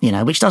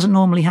 which doesn't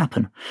normally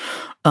happen.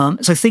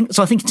 So I think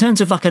in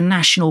terms of like a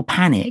national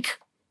panic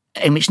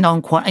in which no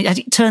one quite, as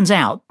it turns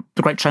out,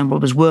 the great train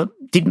robbers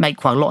did make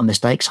quite a lot of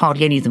mistakes.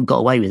 Hardly any of them got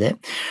away with it.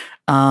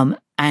 And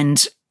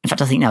in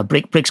fact, I think now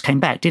Briggs came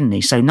back, didn't he?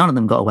 So none of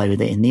them got away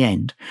with it in the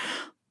end.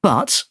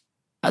 But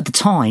at the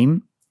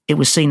time, it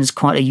was seen as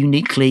quite a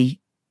uniquely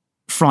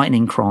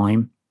frightening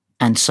crime.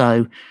 And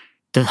so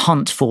the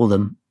hunt for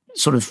them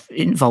sort of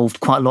involved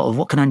quite a lot of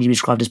what can only be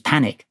described as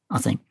panic, I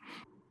think.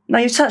 Now,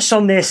 you touched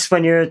on this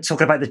when you're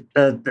talking about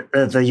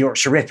the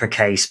Yorkshire Ripper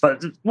case,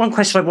 but one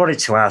question I wanted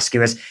to ask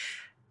you is,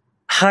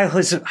 how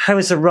has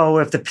the role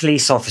of the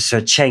police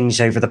officer changed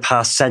over the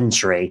past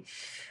century?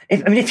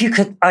 If you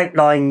could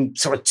outline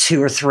sort of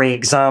 2 or 3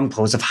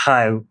 examples of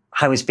how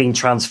it's been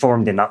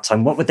transformed in that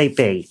time, what would they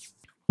be?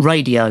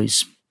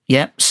 Radios.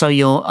 Yeah. So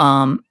your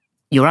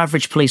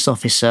average police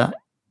officer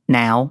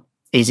now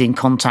is in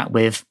contact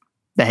with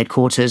the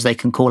headquarters. They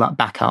can call up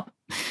backup,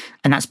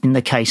 and that's been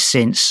the case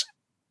since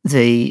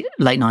the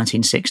late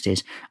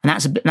 1960s, and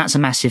that's a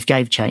massive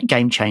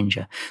game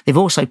changer. They've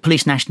also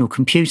Police National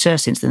Computer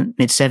since the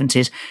mid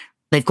 70s.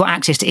 They've got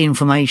access to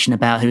information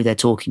about who they're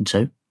talking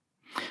to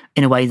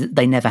in a way that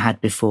they never had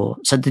before.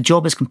 So the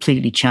job has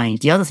completely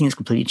changed. The other thing that's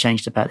completely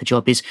changed about the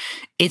job is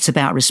it's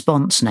about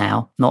response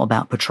now, not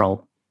about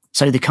patrol.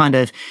 So the kind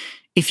of,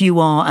 if you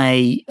are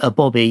a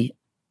Bobby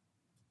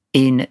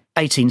in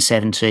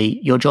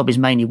 1870, your job is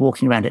mainly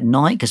walking around at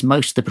night because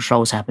most of the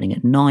patrol is happening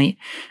at night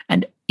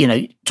and,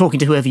 talking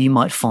to whoever you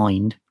might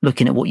find,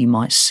 looking at what you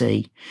might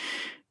see.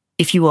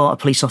 If you are a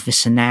police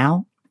officer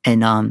now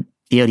in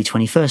the early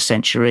 21st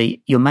century,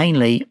 you're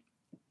mainly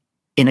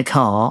in a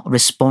car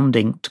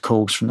responding to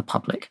calls from the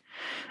public.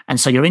 And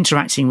so you're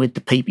interacting with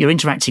the people, you're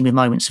interacting with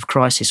moments of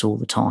crisis all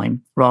the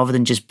time, rather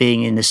than just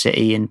being in the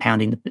city and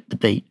pounding the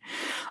beat.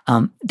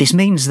 This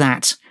means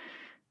that,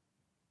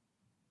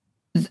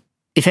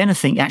 if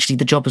anything, actually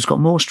the job has got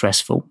more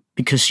stressful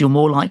because you're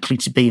more likely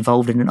to be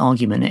involved in an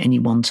argument at any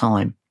one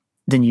time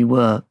than you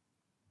were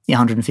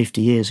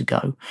 150 years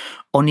ago.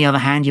 On the other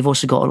hand, you've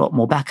also got a lot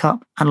more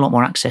backup and a lot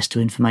more access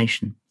to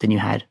information than you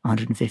had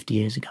 150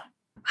 years ago.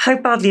 How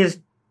badly have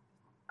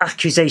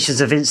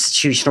accusations of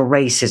institutional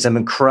racism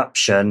and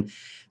corruption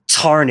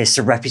tarnished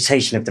the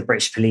reputation of the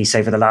British police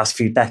over the last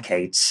few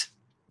decades?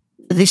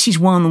 This is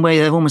one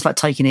where they've almost like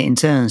taken it in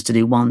turns to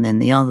do one then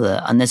the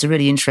other. And there's a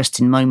really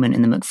interesting moment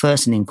in the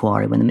Macpherson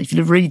inquiry if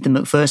you read the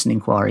Macpherson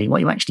inquiry,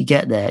 what you actually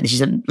get there, this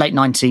is late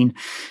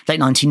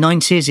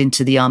 1990s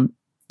into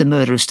the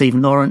murder of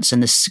Stephen Lawrence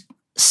and the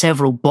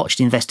several botched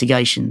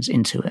investigations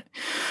into it.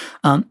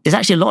 There's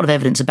actually a lot of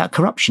evidence about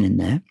corruption in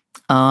there.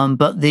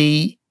 But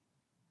the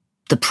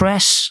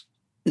press,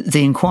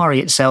 the inquiry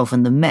itself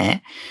and the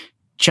Met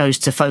chose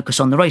to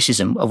focus on the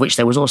racism, of which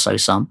there was also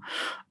some,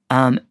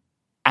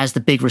 as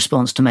the big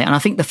response to me. And I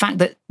think the fact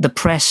that the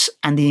press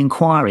and the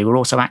inquiry were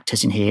also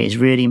actors in here is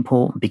really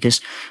important because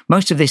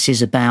most of this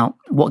is about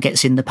what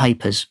gets in the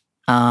papers.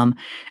 And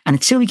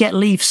until we get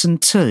Leveson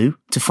 2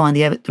 to find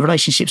the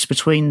relationships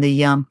between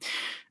the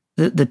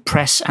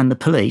press and the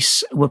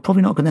police, we're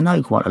probably not going to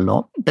know quite a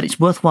lot. But it's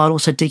worthwhile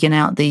also digging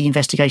out the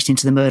investigation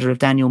into the murder of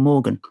Daniel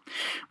Morgan,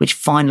 which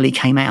finally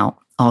came out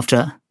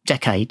after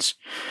decades.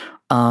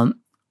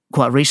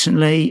 Quite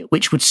recently,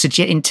 which would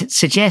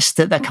suggest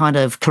that that kind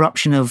of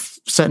corruption of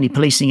certainly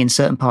policing in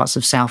certain parts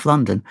of South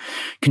London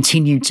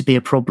continued to be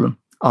a problem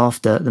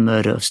after the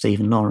murder of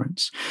Stephen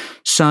Lawrence.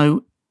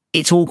 So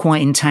it's all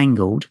quite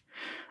entangled,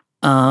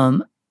 but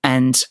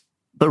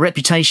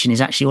reputation is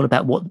actually all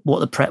about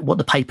what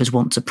the papers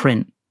want to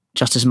print,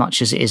 just as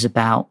much as it is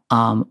about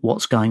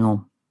what's going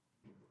on.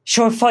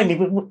 Sure. Finally,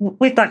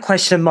 with that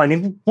question in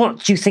mind,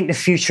 what do you think the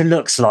future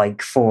looks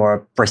like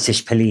for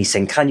British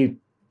policing?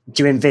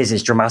 Do you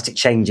envisage dramatic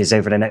changes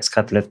over the next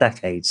couple of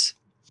decades?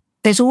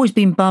 There's always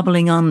been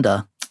bubbling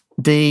under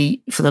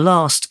for the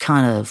last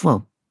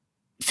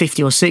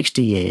 50 or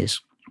 60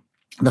 years,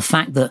 the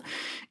fact that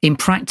in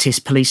practice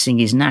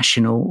policing is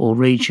national or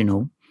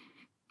regional.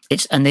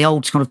 And the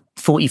old kind of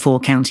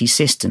 44 county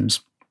systems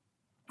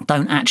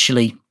don't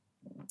actually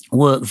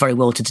work very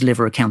well to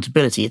deliver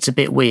accountability. It's a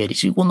bit weird.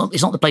 It's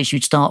not the place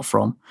you'd start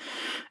from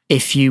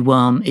if you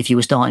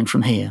were starting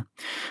from here.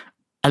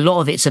 A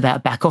lot of it's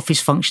about back office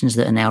functions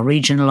that are now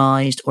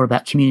regionalised or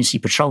about community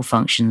patrol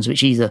functions,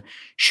 which either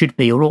should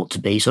be or ought to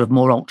be sort of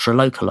more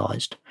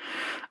ultra-localised.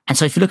 And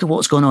so if you look at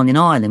what's gone on in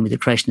Ireland with the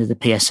creation of the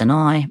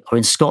PSNI or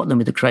in Scotland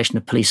with the creation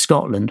of Police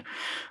Scotland,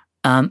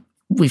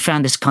 we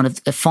found this kind of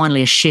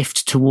finally a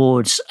shift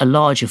towards a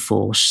larger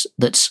force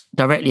that's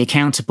directly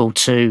accountable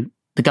to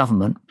the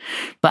government,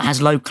 but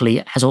has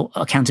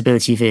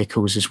accountability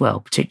vehicles as well,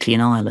 particularly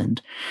in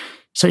Ireland.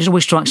 So it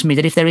always strikes me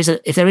that if there is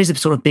a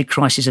sort of big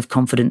crisis of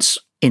confidence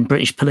in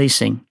British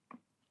policing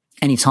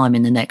any time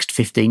in the next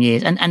 15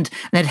 years, and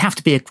there'd have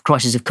to be a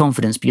crisis of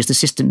confidence because the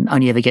system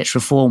only ever gets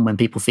reformed when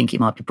people think it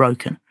might be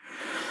broken,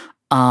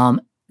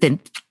 then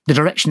the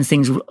direction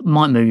things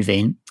might move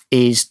in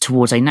is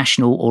towards a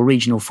national or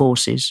regional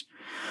forces,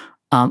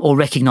 or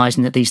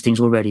recognising that these things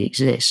already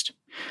exist.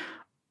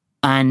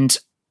 But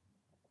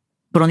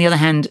on the other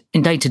hand,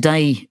 in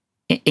day-to-day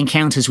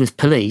encounters with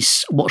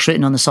police, what's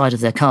written on the side of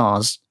their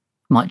cars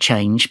might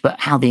change, but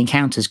how the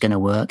encounter is going to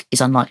work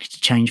is unlikely to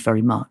change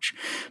very much.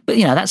 But,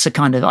 that's a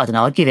kind of, I don't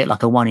know, I'd give it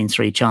like a 1 in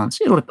 3 chance.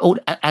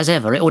 As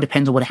ever, it all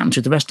depends on what happens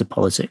with the rest of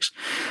politics,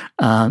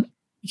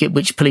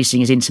 which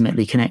policing is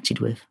intimately connected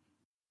with.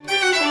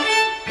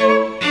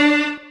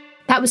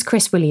 That was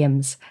Chris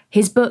Williams.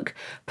 His book,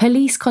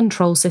 Police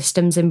Control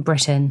Systems in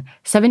Britain,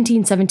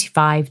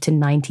 1775 to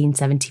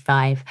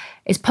 1975,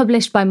 is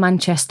published by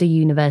Manchester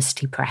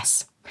University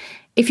Press.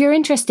 If you're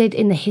interested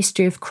in the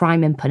history of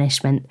crime and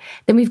punishment,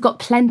 then we've got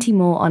plenty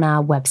more on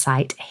our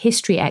website,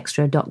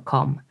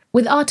 historyextra.com,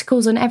 with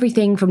articles on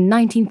everything from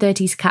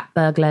 1930s cat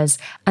burglars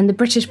and the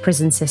British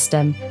prison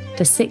system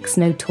to 6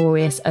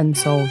 notorious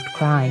unsolved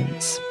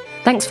crimes.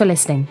 Thanks for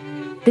listening.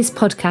 This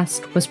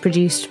podcast was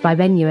produced by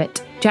Ben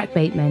Hewitt, Jack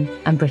Bateman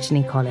and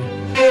Brittany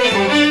Colley.